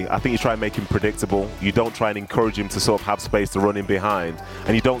for me, I think you try and make him predictable. You don't try and encourage him to sort of have space to run in behind.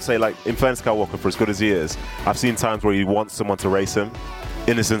 And you don't say, like, in fairness to Kyle Walker, for as good as he is, I've seen times where he wants someone to race him.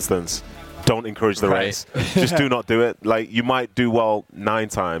 In this instance, don't encourage the race. Just do not do it. Like, you might do well 9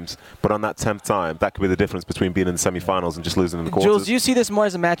 times, but on that 10th time, that could be the difference between being in the semi-finals and just losing in the quarters. Jules, do you see this more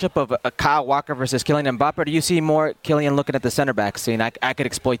as a matchup of a Kyle Walker versus Kylian Mbappe, or do you see more Kylian looking at the center back saying, I could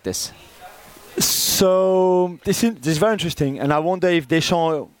exploit this? So this is very interesting, and I wonder if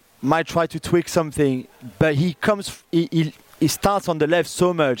Deschamps might try to tweak something, but he starts on the left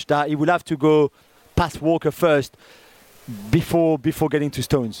so much that he will have to go past Walker first before getting to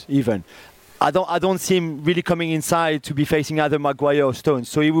Stones even. I don't see him really coming inside to be facing either Maguire or Stones.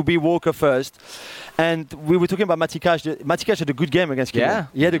 So it will be Walker first. And we were talking about Matikash. Matikash had a good game against Kylian. Yeah.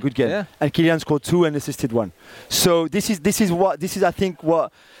 He had a good game. Yeah. And Kylian scored 2 and assisted 1. So this is I think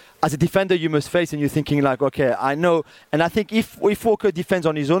what as a defender you must face, and you're thinking like, okay, I know. And I think if Walker defends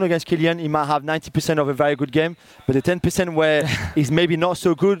on his own against Kylian, he might have 90% of a very good game, but the 10% where he's maybe not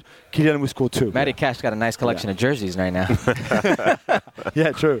so good, Kylian will score 2. Matty Cash got a nice collection of jerseys right now.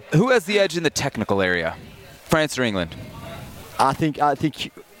 Yeah, true. Who has the edge in the technical area, France or England? I think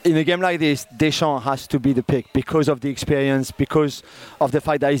in a game like this, Deschamps has to be the pick because of the experience, because of the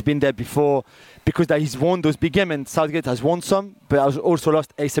fact that he's been there before, because that he's won those big games, and Southgate has won some, but has also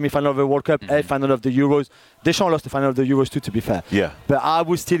lost a semi-final of the World Cup, a final of the Euros. Deschamps lost the final of the Euros too, to be fair. Yeah. But I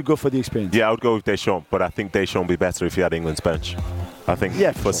would still go for the experience. Yeah, I would go with Deschamps, but I think Deschamps would be better if he had England's bench. I think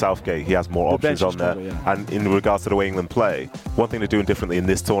for Southgate, he has more options on there. And in regards to the way England play, one thing they're doing differently in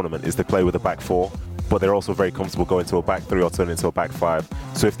this tournament is they play with a back 4, but they're also very comfortable going to a back 3 or turning into a back 5.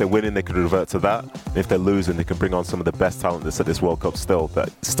 So if they're winning, they could revert to that. And if they're losing, they can bring on some of the best talent that's at this World Cup still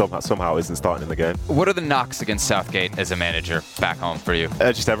that somehow isn't starting in the game. What are the knocks against Southgate as a manager back home for you?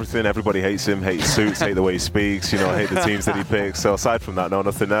 Just everything. Everybody hates him, hate his suits, hate the way he speaks, hate the teams that he picks. So aside from that, no,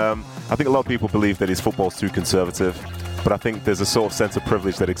 nothing. I think a lot of people believe that his football's too conservative, but I think there's a sort of sense of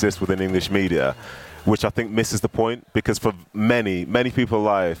privilege that exists within English media, which I think misses the point, because for many, many people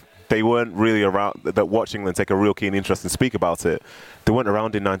alive, they weren't really around that watch England take a real keen interest and speak about it. They weren't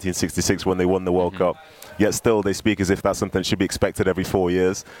around in 1966 when they won the World Cup. Yet still they speak as if that's something that should be expected every 4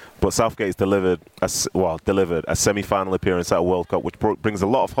 years. But Southgate's delivered a semi-final appearance at a World Cup, which brings a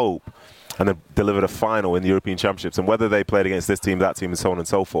lot of hope, and then delivered a final in the European Championships. And whether they played against this team, that team, and so on and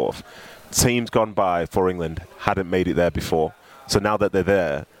so forth, teams gone by for England hadn't made it there before. So now that they're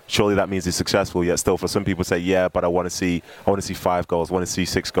there, surely that means he's successful. Yet still, for some people say, yeah, but I want to see 5 goals, I want to see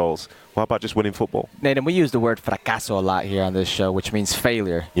 6 goals. Well, how about just winning football? Nathan, we use the word fracaso a lot here on this show, which means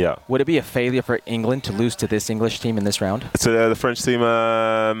failure. Yeah. Would it be a failure for England to lose to this English team in this round? So the French team,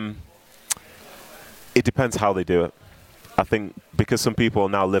 it depends how they do it. I think because some people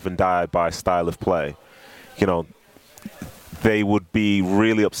now live and die by style of play, you know, they would be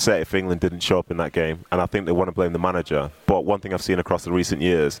really upset if England didn't show up in that game, and I think they want to blame the manager. But one thing I've seen across the recent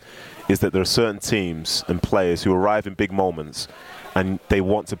years is that there are certain teams and players who arrive in big moments and they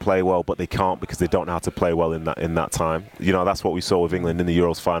want to play well, but they can't because they don't know how to play well in that time. You know, that's what we saw with England in the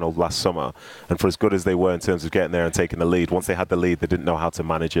Euros final last summer. And for as good as they were in terms of getting there and taking the lead, once they had the lead, they didn't know how to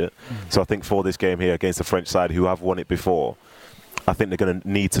manage it. So I think for this game here against the French side, who have won it before, I think they're going to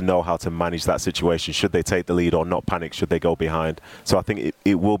need to know how to manage that situation. Should they take the lead or not panic? Should they go behind? So I think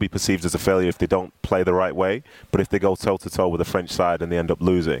it will be perceived as a failure if they don't play the right way. But if they go toe-to-toe with the French side and they end up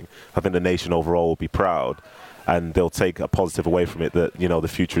losing, I think the nation overall will be proud. And they'll take a positive away from it that, you know, the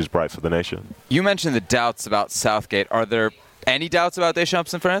future is bright for the nation. You mentioned the doubts about Southgate. Are there any doubts about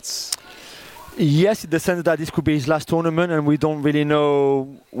Deschamps in France? Yes, in the sense that this could be his last tournament and we don't really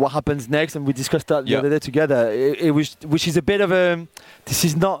know what happens next, and we discussed that the other day together. Which is a bit of a...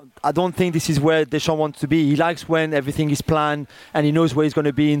 I don't think this is where Deschamps wants to be. He likes when everything is planned and he knows where he's going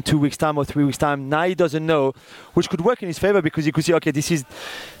to be in 2 weeks' time or 3 weeks' time. Now he doesn't know, which could work in his favor because he could say, okay, this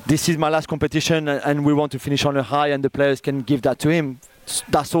is my last competition and we want to finish on a high, and the players can give that to him,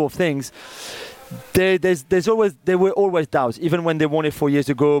 that sort of things. There were always doubts, even when they won it 4 years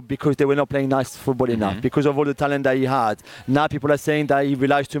ago, because they were not playing nice football enough, because of all the talent that he had. Now people are saying that he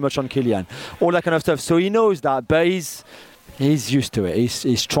relies too much on Kylian, all that kind of stuff. So he knows that, but he's used to it.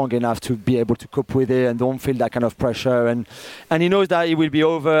 He's strong enough to be able to cope with it and don't feel that kind of pressure. And he knows that it will be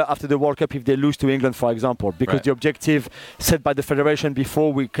over after the World Cup if they lose to England, for example, because the objective set by the federation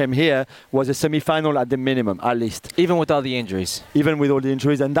before we came here was a semi-final at the minimum, at least. Even with all the injuries. Even with all the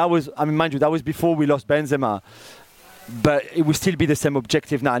injuries. And that was, I mean, mind you, that was before we lost Benzema. But it will still be the same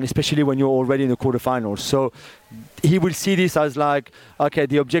objective now, and especially when you're already in the quarterfinals. So he will see this as like, okay,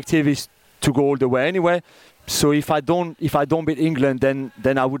 the objective is to go all the way anyway. So if I don't beat England,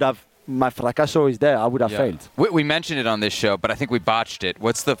 then I would have, my fracaso is there. I would have failed. We mentioned it on this show, but I think we botched it.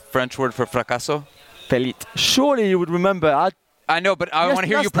 What's the French word for fracaso? Failite. Surely you would remember. I know, but I want to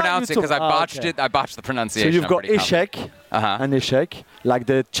hear you pronounce it because I botched it. I botched the pronunciation. So you've got échec, and échec, like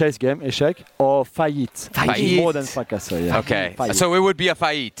the chess game, échec, or faillite. Faillite. More than fracaso, yeah. Okay. Faillite. So it would be a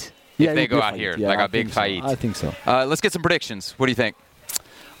faillite if they go out here, like a big faillite. I think so. Let's get some predictions. What do you think?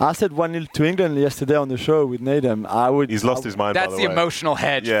 I said 1-0 to England yesterday on the show with Nathan. He's lost his mind, by the way. That's the emotional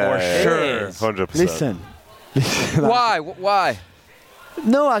hedge for sure. 100%. Listen. Why?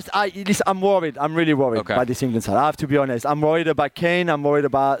 No, listen, I'm worried. I'm really worried by this England side. I have to be honest. I'm worried about Kane. I'm worried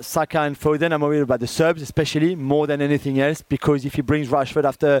about Saka and Foden. I'm worried about the Serbs, especially, more than anything else, because if he brings Rashford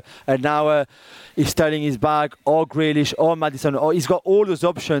after an hour, if Sterling is back, or Grealish, or Maddison, or he's got all those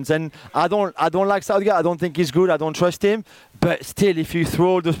options. And I don't like Southgate. I don't think he's good. I don't trust him. But still, if you throw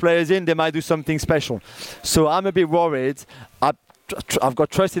all those players in, they might do something special. So I'm a bit worried. I've got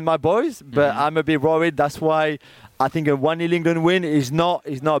trust in my boys, but I'm a bit worried. That's why I think a 1-0 England win is not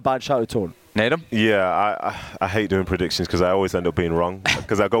a bad shout at all. Nathan? Yeah, I hate doing predictions because I always end up being wrong.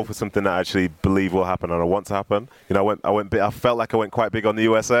 Because I go for something that I actually believe will happen and I want to happen. You know, I felt like I went quite big on the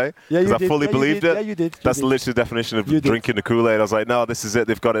USA because I fully believed it. Yeah, you did. That's literally the definition of drinking the Kool-Aid. I was like, no, this is it.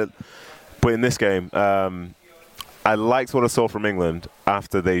 They've got it. But in this game, I liked what I saw from England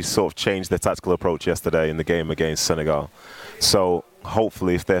after they sort of changed their tactical approach yesterday in the game against Senegal. So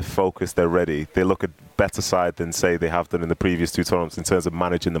hopefully if they're focused, they're ready, they look a better side than, say, they have done in the previous 2 tournaments in terms of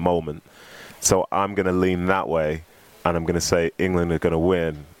managing the moment. So I'm going to lean that way, and I'm going to say England are going to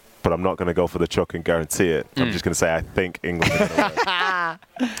win, but I'm not going to go for the chuck and guarantee it. I'm just going to say I think England are going to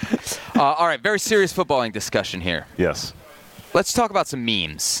win. All right, very serious footballing discussion here. Yes. Let's talk about some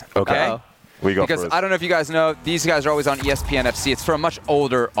memes, okay? Because I don't know if you guys know, these guys are always on ESPN FC. It's for a much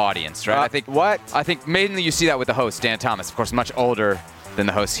older audience, right? I think mainly you see that with the host, Dan Thomas, of course, much older than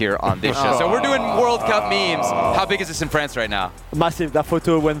the host here on this show. So we're doing World Cup memes. How big is this in France right now? Massive. That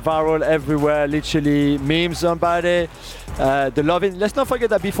photo went viral everywhere, literally memes about it. The loving. Let's not forget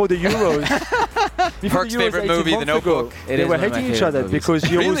that before the Euros, Herc's favorite movie, The Notebook. They were hating each other because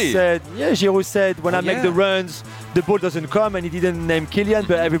Giroud said, when I make the runs, the ball doesn't come, and he didn't name Kylian,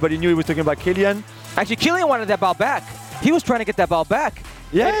 but everybody knew he was talking about Kylian. Actually, Kylian wanted that ball back. He was trying to get that ball back.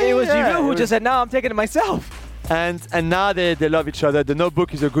 Yeah, it was Giroud who just said, no, I'm taking it myself. And now they love each other. The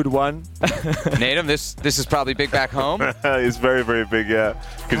Notebook is a good one. Natum, this is probably big back home. It's very, very big, yeah.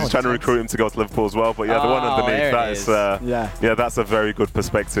 Because he's trying to recruit him to go to Liverpool as well. But yeah, the one underneath, that is, yeah, that's a very good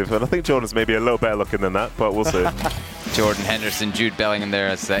perspective. And I think Jordan's maybe a little better looking than that, but we'll see. Jordan Henderson, Jude Bellingham there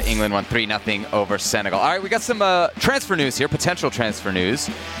as England won 3-0 over Senegal. All right, we got some transfer news here, potential transfer news.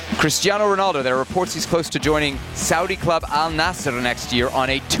 Cristiano Ronaldo, there are reports he's close to joining Saudi club Al Nassr next year on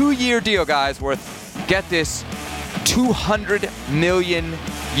a 2-year deal, guys, worth, get this, 200 million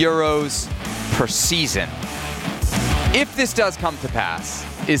euros per season. If this does come to pass,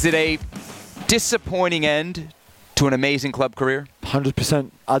 is it a disappointing end to an amazing club career?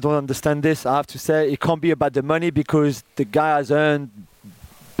 100%. I don't understand this. I have to say it can't be about the money because the guy has earned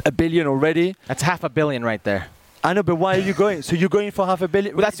 $1 billion already. That's $500 million right there. I know, but why are you going? So you're going for $500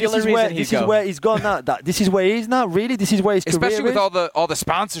 million? Well, that's the only reason This is where he's gone now. This is where he is now. Really, this is where his especially career with all the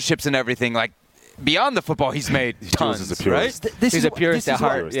sponsorships and everything. Like beyond the football, he's made tons. Right? He's a purist at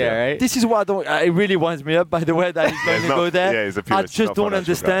heart. Yeah, right. This is what it really winds me up. By the way, that he's going to go there. Yeah, he's a purist. I just don't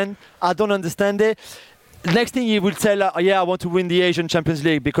understand. I don't understand it. Next thing he will tell, I want to win the Asian Champions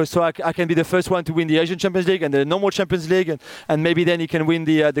League because so I can be the first one to win the Asian Champions League and the normal Champions League and maybe then he can win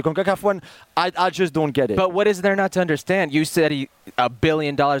the CONCACAF one. I just don't get it. But what is there not to understand? You said $1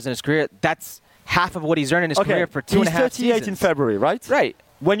 billion in his career. That's half of what he's earned in his career for 2.5 seasons. He's 38 in February, right? Right.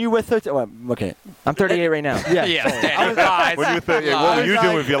 When you were 30, well, okay. I'm 38 right now. Yeah. When you were 38, what were you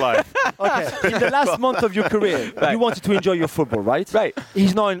doing with your life? Okay. In the last month of your career, you wanted to enjoy your football, right? Right.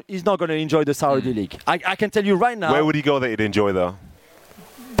 He's not going to enjoy the Saudi League. I can tell you right now. Where would he go that he'd enjoy, though?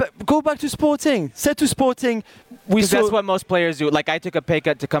 But go back to Sporting. Say to Sporting, that's what most players do. Like I took a pay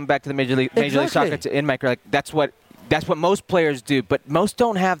cut to come back to the Major League Soccer in my career. Like that's what most players do. But most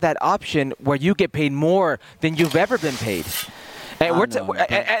don't have that option where you get paid more than you've ever been paid.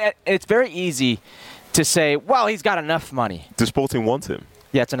 And it's very easy to say, well, he's got enough money. Does Sporting want him?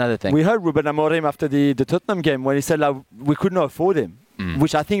 Yeah, it's another thing. We heard Ruben Amorim after the Tottenham game when he said like we could not afford him,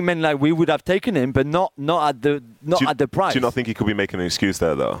 which I think meant like we would have taken him, but not at the price. Do you not think he could be making an excuse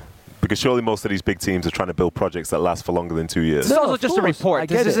there though? Because surely most of these big teams are trying to build projects that last for longer than 2 years. This is also just a report.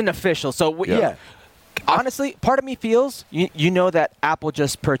 This isn't official. So yeah. Honestly, part of me feels, you know that Apple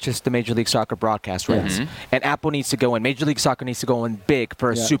just purchased the Major League Soccer broadcast rights. And Apple needs to go in. Major League Soccer needs to go in big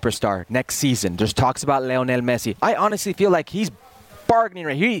for a superstar next season. There's talks about Lionel Messi. I honestly feel like he's bargaining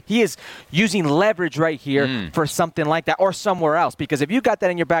right here. He is using leverage right here for something like that or somewhere else. Because if you got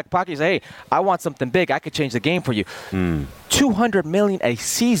that in your back pocket, you say, hey, I want something big. I could change the game for you. $200 million a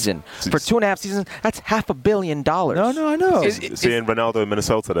season for 2.5 seasons. That's $500 million. No, I know. Seeing Ronaldo in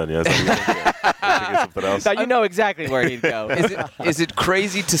Minnesota then, yeah. Now you know exactly where he'd go. Is it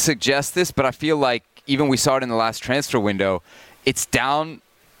crazy to suggest this? But I feel like even we saw it in the last transfer window. It's down,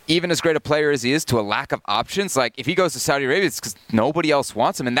 even as great a player as he is, to a lack of options. Like if he goes to Saudi Arabia, it's because nobody else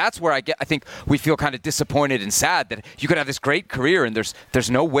wants him, and that's where I think we feel kind of disappointed and sad that you could have this great career and there's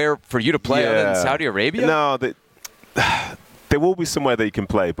nowhere for you to play other than Saudi Arabia. No, there will be somewhere that you can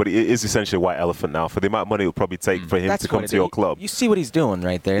play, but it is essentially a white elephant now for the amount of money it will probably take for him to come to your club. You see what he's doing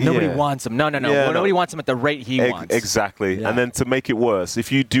right there. Nobody wants him. No. Nobody wants him at the rate he wants. Exactly. Yeah. And then to make it worse,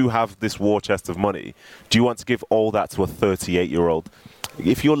 if you do have this war chest of money, do you want to give all that to a 38-year-old?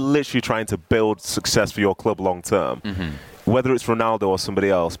 If you're literally trying to build success for your club long term, whether it's Ronaldo or somebody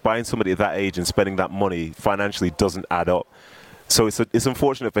else, buying somebody at that age and spending that money financially doesn't add up. So it's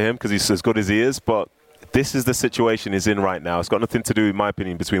unfortunate for him because he's as good as he is, but this is the situation he's in right now. It's got nothing to do, in my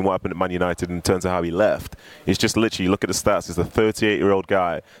opinion, between what happened at Man United in terms of how he left. It's just literally, look at the stats. It's a 38-year-old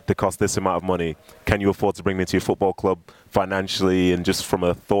guy that costs this amount of money. Can you afford to bring him into your football club financially and just from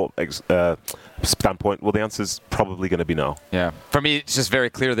a thought standpoint? Well, the answer is probably going to be no. Yeah. For me, it's just very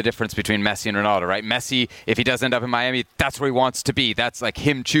clear the difference between Messi and Ronaldo, right? Messi, if he does end up in Miami, that's where he wants to be. That's like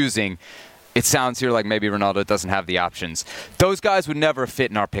him choosing. It sounds here like maybe Ronaldo doesn't have the options. Those guys would never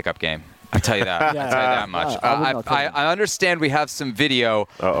fit in our pickup game. I tell you that. I tell you that much. I understand we have some video.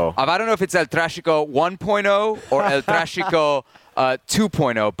 I don't know if it's El Trágico 1.0 or El Trágico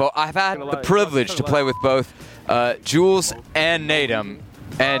 2.0, but I've had the privilege to play with both Jules and Natum,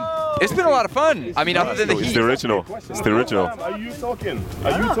 and it's been a lot of fun. I mean, other than the heat. It's the original. Are you talking?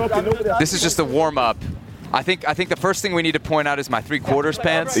 This is just a warm-up. I think the first thing we need to point out is my 3/4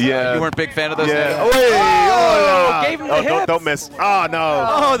 pants. Yeah. You weren't a big fan of those? Yeah. Gave him the hips. Don't miss. Oh, no.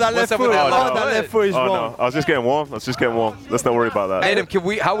 Oh, that left foot. That left foot is wrong. No. I was just getting warm. Let's not worry about that. Adam,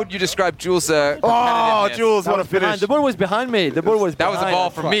 how would you describe Jules' Jules, what a finish. The ball was behind me. That was a ball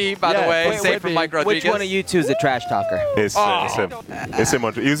from me, by the way. Saved from Mike Rodriguez. Which one of you two is a trash talker? It's him. It's him.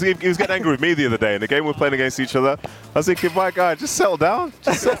 He was getting angry with me the other day in the game we were playing against each other. I was thinking, my God, just settle down.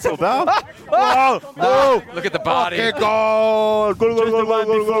 Whoa. Look at the body. Okay, goal. Goal, goal, Just the goal, one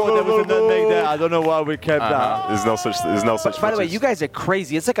goal, before, goal, there was a goal, nutmeg goal. there. I don't know why we kept that. There's no such. By the way, footage. you guys are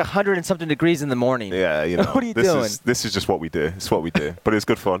crazy. It's like 100 and something degrees in the morning. Yeah, you know. What are you doing? This is just what we do. It's what we do. But it was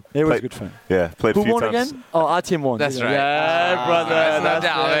good fun. It was Played- good fun. Yeah, played Who a few won times. again? Oh, our team won. That's right. Yeah, brother. That's no That's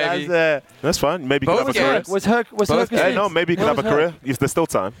doubt, it, baby. that's it. That's fine. Maybe you Both can have a career. games. Was Herc Hey, no, maybe you can have a career. There's still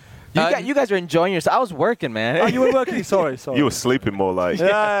time. You guys are enjoying yourself. I was working, man. Oh, you were working. Sorry. You were sleeping more like.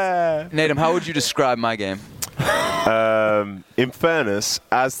 Yeah. Natum, how would you describe my game? In fairness,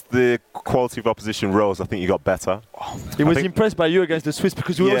 as the quality of opposition rose, I think you got better. He was impressed by you against the Swiss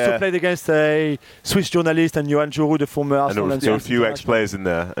because we also played against a Swiss journalist and Johan Jourou, the former And Arsenal. there were a few ex-players in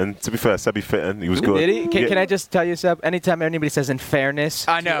there. And to be fair, Sebi Fitton, he was good. Did he? Yeah. Can I just tell you, Seb? Anytime anybody says "in fairness,"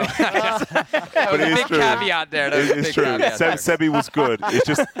 I know. That was it a is big true. caveat there. That was a It's big true. caveat there. Sebi was good.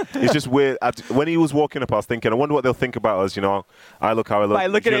 It's just weird. When he was walking up, I was thinking, I wonder what they'll think about us. You know, I look how I look. By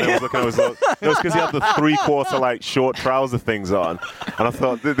looking at Julian was looking at his look. No, it's because he had the 3/4 like short trouser things on, and I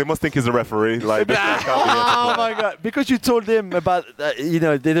thought they must think he's a referee. Like, this guy can't be here to Oh play. my God! Because you told him about,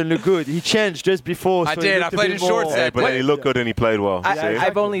 they didn't look good. He changed just before. I so he did. looked I a played bit in shorts more- then. Hey, but then he looked good and he played well. See?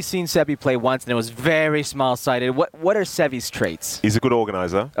 I've only seen Sebi play once, and it was very small-sided. What are Sebi's traits? He's a good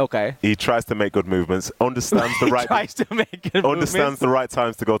organizer. Okay. He tries to make good movements. Understands the right. Tries to make good Understands movements. the right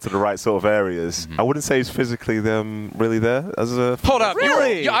times to go to the right sort of areas. I wouldn't say he's physically really there as a. Hold up.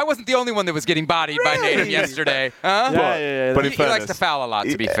 Really? I wasn't the only one that was getting bodied by Natum yesterday. Huh? Yeah. But He in likes fairness, to foul a lot,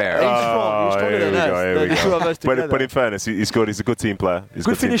 to be He's fair. strong. He's stronger here than we us. go, here we The two of go. us together. But in fairness, he's good. He's a good team player. He's a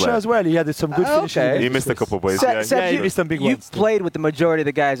Good good team finisher player. as well. He had some good finishes. Okay. against He the missed a Swiss. couple of ways. Seb, he missed some big you've ones. played with the majority of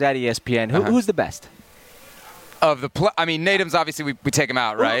the guys at ESPN. Who's the best? I mean, Natum's obviously we take him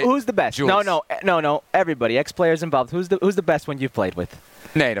out, right? Who's the best? Jules. No. Everybody, ex-players involved. Who's the best one you've played with?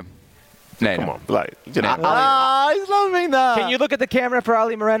 Natum. Come on, like He's loving that. Can you look at the camera for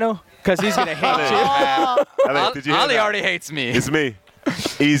Ali Moreno? Because he's gonna hate you. Alex, did you hear Ali that? already hates me. It's me.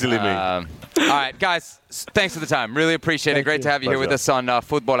 Easily me. All right, guys, thanks for the time. Really appreciate it. Great to have you here with us on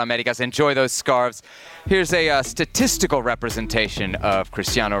Futbol Americas. Enjoy those scarves. Here's a statistical representation of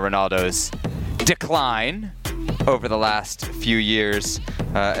Cristiano Ronaldo's decline over the last few years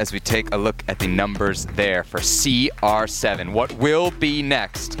as we take a look at the numbers there for CR7. What will be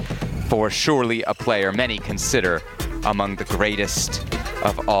next for surely a player many consider among the greatest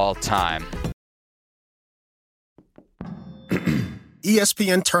of all time?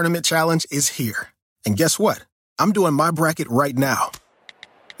 ESPN Tournament Challenge is here. And guess what? I'm doing my bracket right now.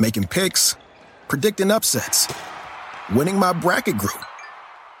 Making picks, predicting upsets, winning my bracket group,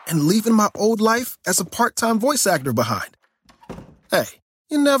 and leaving my old life as a part-time voice actor behind. Hey,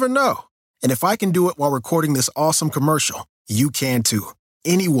 you never know. And if I can do it while recording this awesome commercial, you can too.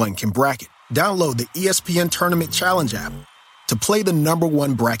 Anyone can bracket. Download the ESPN Tournament Challenge app to play the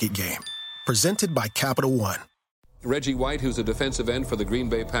 #1 bracket game. Presented by Capital One. Reggie White, who's a defensive end for the Green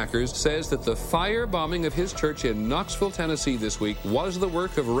Bay Packers, says that the firebombing of his church in Knoxville, Tennessee this week was the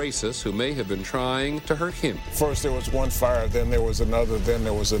work of racists who may have been trying to hurt him. First there was one fire, then there was another, then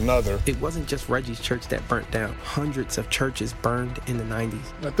there was another. It wasn't just Reggie's church that burnt down. Hundreds of churches burned in the 90s.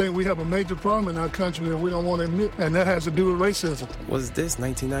 I think we have a major problem in our country that we don't want to admit, and that has to do with racism. Was this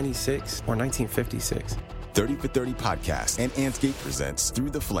 1996 or 1956? 30 for 30 podcast and Antscape presents Through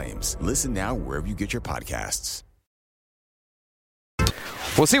the Flames. Listen now wherever you get your podcasts.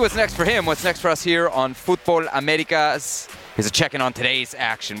 We'll see what's next for him, what's next for us here on Futbol Americas. Here's a check-in on today's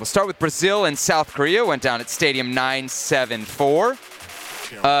action. We'll start with Brazil and South Korea. Went down at Stadium 974.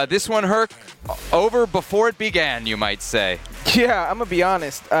 This one, Herc, over before it began, you might say. Yeah, I'm going to be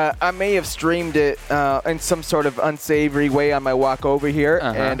honest. I may have streamed it in some sort of unsavory way on my walk over here,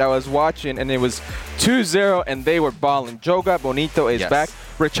 and I was watching, and it was 2-0, and they were balling. Joga Bonito is back.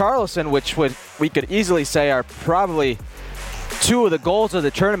 Richarlison, which we could easily say are probably two of the goals of the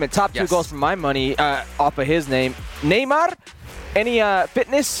tournament, top two goals for my money off of his name. Neymar, any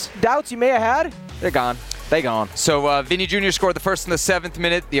fitness doubts you may have had? They're gone. They gone. So Vini Jr. scored the first in the 7th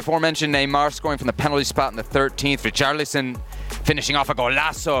minute. The aforementioned Neymar scoring from the penalty spot in the 13th. Richarlison finishing off a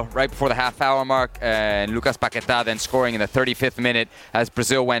golazo right before the half-hour mark. And Lucas Paquetá then scoring in the 35th minute as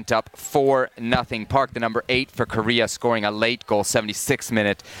Brazil went up 4-0. Park, the number 8 for Korea, scoring a late goal, 76th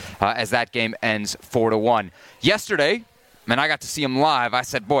minute, as that game ends 4-1. Yesterday, man, I got to see him live. I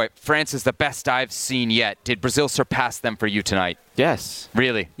said, boy, France is the best I've seen yet. Did Brazil surpass them for you tonight? Yes.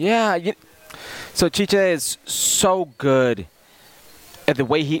 Really? Yeah. So Chiche is so good at the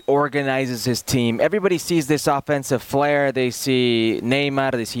way he organizes his team. Everybody sees this offensive flair. They see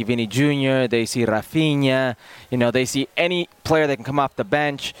Neymar, they see Vini Jr., they see Rafinha. They see any player that can come off the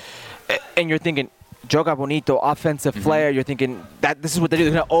bench. And you're thinking, Joga Bonito, offensive flair. You're thinking that this is what they're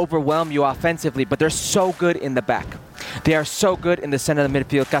doing. They're going to overwhelm you offensively, but they're so good in the back. They are so good in the center of the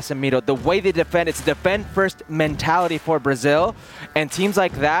midfield, Casemiro. The way they defend, it's a defend-first mentality for Brazil, and teams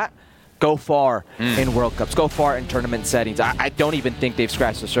like that go far in World Cups, go far in tournament settings. I don't even think they've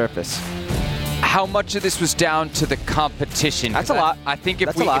scratched the surface. How much of this was down to the competition? That's a lot. I think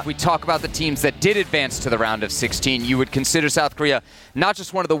if we talk about the teams that did advance to the round of 16, you would consider South Korea not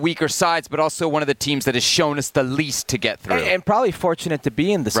just one of the weaker sides, but also one of the teams that has shown us the least to get through. And probably fortunate to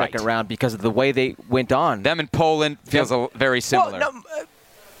be in the second round because of the way they went on. Them and Poland feels very similar. Well, no,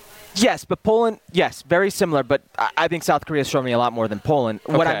 yes, but Poland, very similar, but I think South Korea has shown me a lot more than Poland.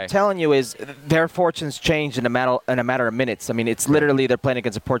 What I'm telling you is their fortunes changed in a matter of minutes. I mean, it's literally they're playing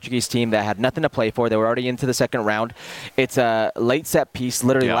against a Portuguese team that had nothing to play for. They were already into the second round. It's a late set piece,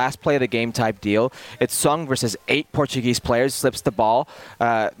 literally last play of the game type deal. It's Sung versus 8 Portuguese players, slips the ball,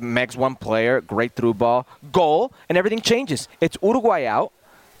 megs one player, great through ball, goal, and everything changes. It's Uruguay out,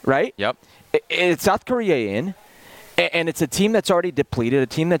 right? Yep. It's South Korea in. And it's a team that's already depleted, a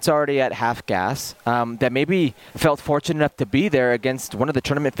team that's already at half gas, that maybe felt fortunate enough to be there against one of the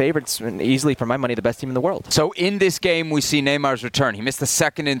tournament favorites, and easily, for my money, the best team in the world. So in this game, we see Neymar's return. He missed the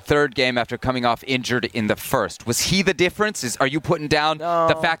second and third game after coming off injured in the first. Was he the difference? Are you putting down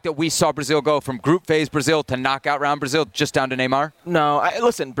the fact that we saw Brazil go from group phase Brazil to knockout round Brazil just down to Neymar? No.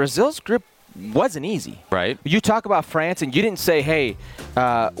 Listen, Brazil's group wasn't easy. Right. You talk about France, and you didn't say, hey,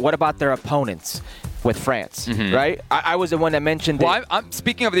 what about their opponents? With France, right? I was the one that mentioned Well, I'm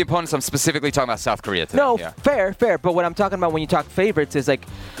speaking of the opponents, I'm specifically talking about South Korea today. No, fair. But what I'm talking about when you talk favorites is like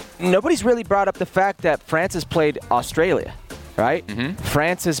nobody's really brought up the fact that France has played Australia, right?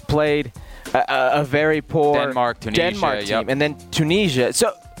 France has played a very poor Denmark team, and then Tunisia.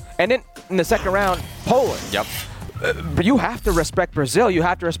 So, and then in the second round, Poland. Yep. But you have to respect Brazil. You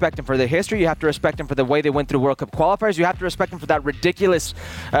have to respect them for their history. You have to respect them for the way they went through World Cup qualifiers. You have to respect them for that ridiculous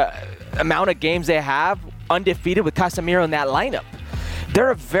amount of games they have undefeated with Casemiro in that lineup.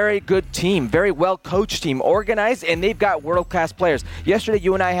 They're a very good team, very well-coached team, organized, and they've got world-class players. Yesterday,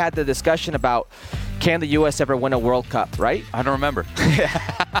 you and I had the discussion about can the U.S. ever win a World Cup, right? I don't remember.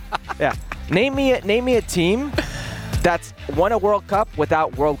 Yeah. Name me a team that's won a World Cup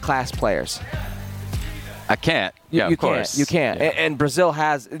without world-class players. I can't. You can't. Yeah. And Brazil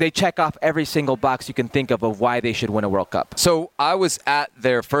they check off every single box you can think of why they should win a World Cup. So I was at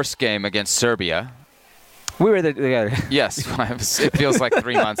their first game against Serbia. We were there together. Yes. It feels like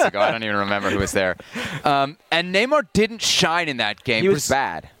 3 months ago. I don't even remember who was there. And Neymar didn't shine in that game. He was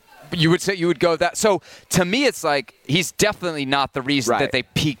bad. You would go that. So to me, it's like he's definitely not the reason that they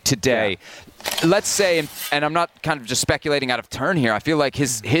peaked today. Yeah. Let's say, and I'm not kind of just speculating out of turn here. I feel like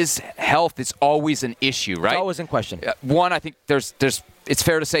his health is always an issue, right? It's always in question. One, I think it's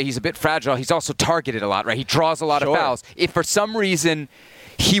fair to say he's a bit fragile. He's also targeted a lot, right? He draws a lot of fouls. If for some reason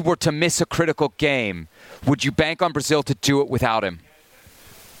he were to miss a critical game, would you bank on Brazil to do it without him?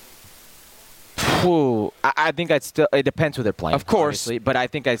 Ooh, I think it depends who they're playing. Of course. Obviously, but I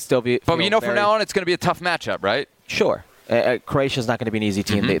think I'd still be. But from now on, it's going to be a tough matchup, right? Sure. Croatia's not going to be an easy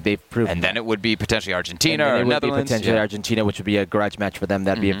team. They've proven. And then it would be potentially Argentina or Netherlands. Netherlands. It would be potentially Argentina, which would be a grudge match for them.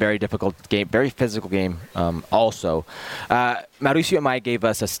 That'd be a very difficult game, very physical game also. Mauricio and I gave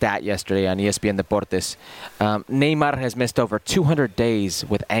us a stat yesterday on ESPN Deportes. Neymar has missed over 200 days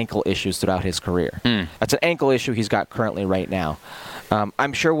with ankle issues throughout his career. That's an ankle issue he's got currently right now.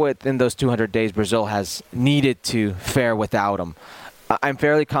 I'm sure within those 200 days, Brazil has needed to fare without him. I'm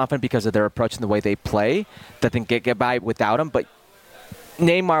fairly confident because of their approach and the way they play that they can get by without him. But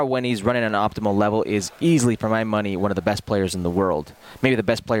Neymar, when he's running at an optimal level, is easily, for my money, one of the best players in the world. Maybe the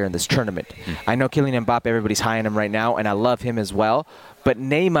best player in this tournament. I know Kylian Mbappe, everybody's high on him right now, and I love him as well. But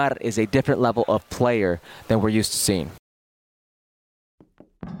Neymar is a different level of player than we're used to seeing.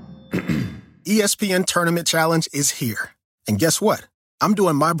 ESPN Tournament Challenge is here. And guess what? I'm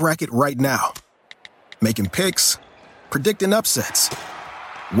doing my bracket right now. Making picks, predicting upsets,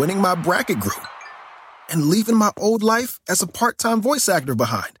 winning my bracket group, and leaving my old life as a part-time voice actor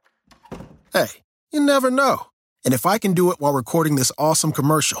behind. Hey, you never know. And if I can do it while recording this awesome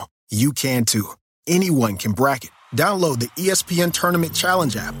commercial, you can too. Anyone can bracket. Download the ESPN Tournament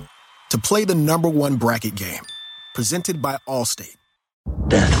Challenge app to play the #1 bracket game. Presented by Allstate.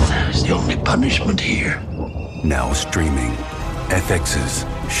 Death is the only punishment here. Now streaming. FX's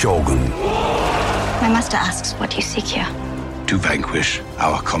Shogun. My master asks, what do you seek here? To vanquish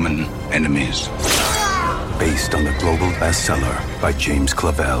our common enemies. Based on the global bestseller by James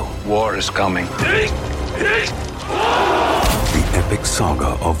Clavell. War is coming. The epic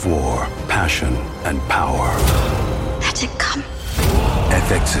saga of war, passion, and power. Let it come.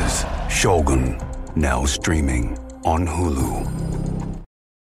 FX's Shogun. Now streaming on Hulu.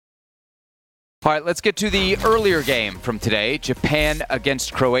 All right, let's get to the earlier game from today. Japan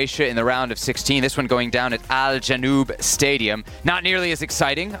against Croatia in the round of 16. This one going down at Al Janoub Stadium. Not nearly as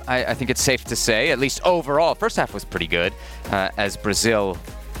exciting, I think it's safe to say, at least overall. First half was pretty good as Brazil's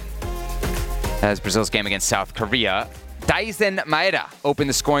game against South Korea. Daisen Maeda opened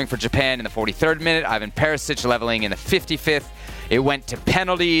the scoring for Japan in the 43rd minute. Ivan Perisic leveling in the 55th. It went to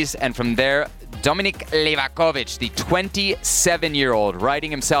penalties, and from there, Dominik Livakovic, the 27-year-old, writing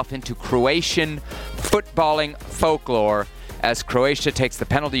himself into Croatian footballing folklore as Croatia takes the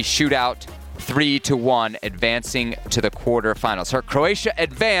penalty shootout 3-1, advancing to the quarterfinals. Croatia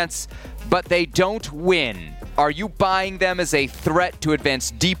advance, but they don't win. Are you buying them as a threat to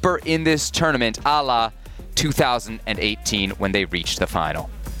advance deeper in this tournament, a la 2018 when they reached the final?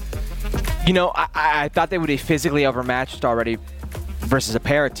 You know, I thought they would be physically overmatched already versus a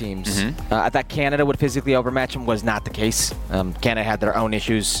pair of teams. I thought Canada would physically overmatch them. Was not the case. Canada had their own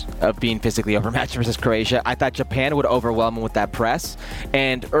issues of being physically overmatched versus Croatia. I thought Japan would overwhelm them with that press.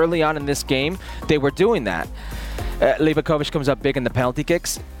 And early on in this game, they were doing that. Livakovic comes up big in the penalty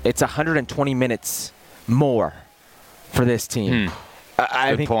kicks. It's 120 minutes more for this team.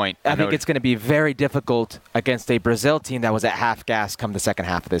 I think it's going to be very difficult against a Brazil team that was at half gas come the second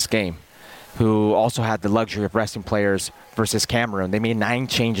half of this game, who also had the luxury of resting players versus Cameroon. They made 9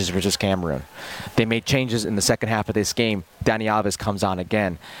 changes versus Cameroon. They made changes in the second half of this game. Dani Alves comes on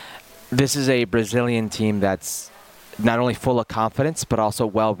again. This is a Brazilian team that's not only full of confidence, but also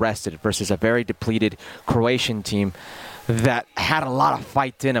well-rested versus a very depleted Croatian team that had a lot of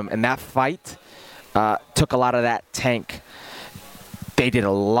fight in them. And that fight took a lot of that tank. They did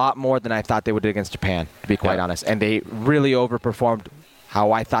a lot more than I thought they would do against Japan, to be quite honest. And they really overperformed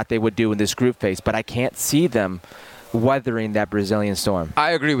how I thought they would do in this group phase. But I can't see them weathering that Brazilian storm.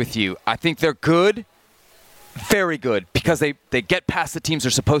 I agree with you. I think they're good, very good, because they get past the teams they're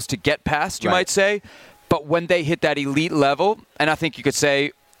supposed to get past, you might say. But when they hit that elite level, and I think you could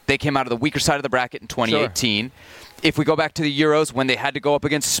say they came out of the weaker side of the bracket in 2018. Sure. If we go back to the Euros, when they had to go up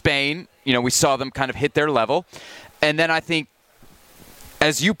against Spain, we saw them kind of hit their level. And then I think,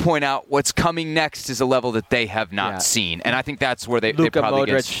 as you point out, what's coming next is a level that they have not seen. And I think that's where they probably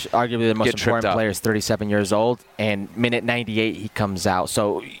Modric, arguably the most important player, is 37 years old. And minute 98, he comes out.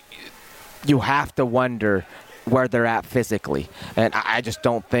 So you have to wonder where they're at physically. And I just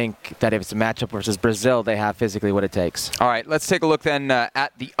don't think that if it's a matchup versus Brazil, they have physically what it takes. All right, let's take a look then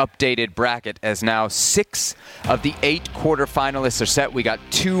at the updated bracket, as now 6 of the 8 quarterfinalists are set. We got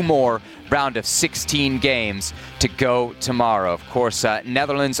 2 more round of 16 games to go tomorrow. Of course,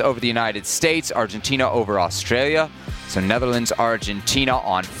 Netherlands over the United States, Argentina over Australia. So Netherlands, Argentina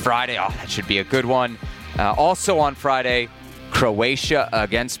on Friday. Oh, that should be a good one. Also on Friday, Croatia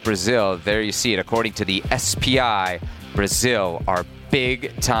against Brazil. There you see it. According to the SPI, Brazil are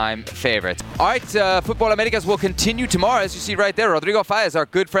big-time favorites. All right, Futbol Americas will continue tomorrow. As you see right there, Rodrigo Faez, our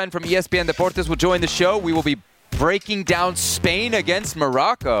good friend from ESPN Deportes, will join the show. We will be breaking down Spain against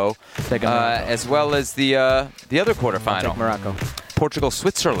Morocco, as well as the other quarterfinal. Morocco.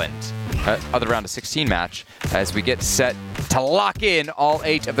 Portugal-Switzerland, other round of 16 match, as we get set to lock in all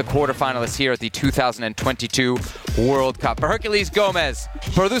 8 of the quarterfinalists here at the 2022 World Cup. For Hercules Gomez,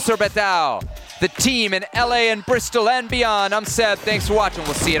 producer Betal, the team in LA and Bristol and beyond, I'm Seb. Thanks for watching.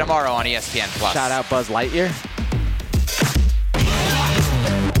 We'll see you tomorrow on ESPN+. Shout out Buzz Lightyear.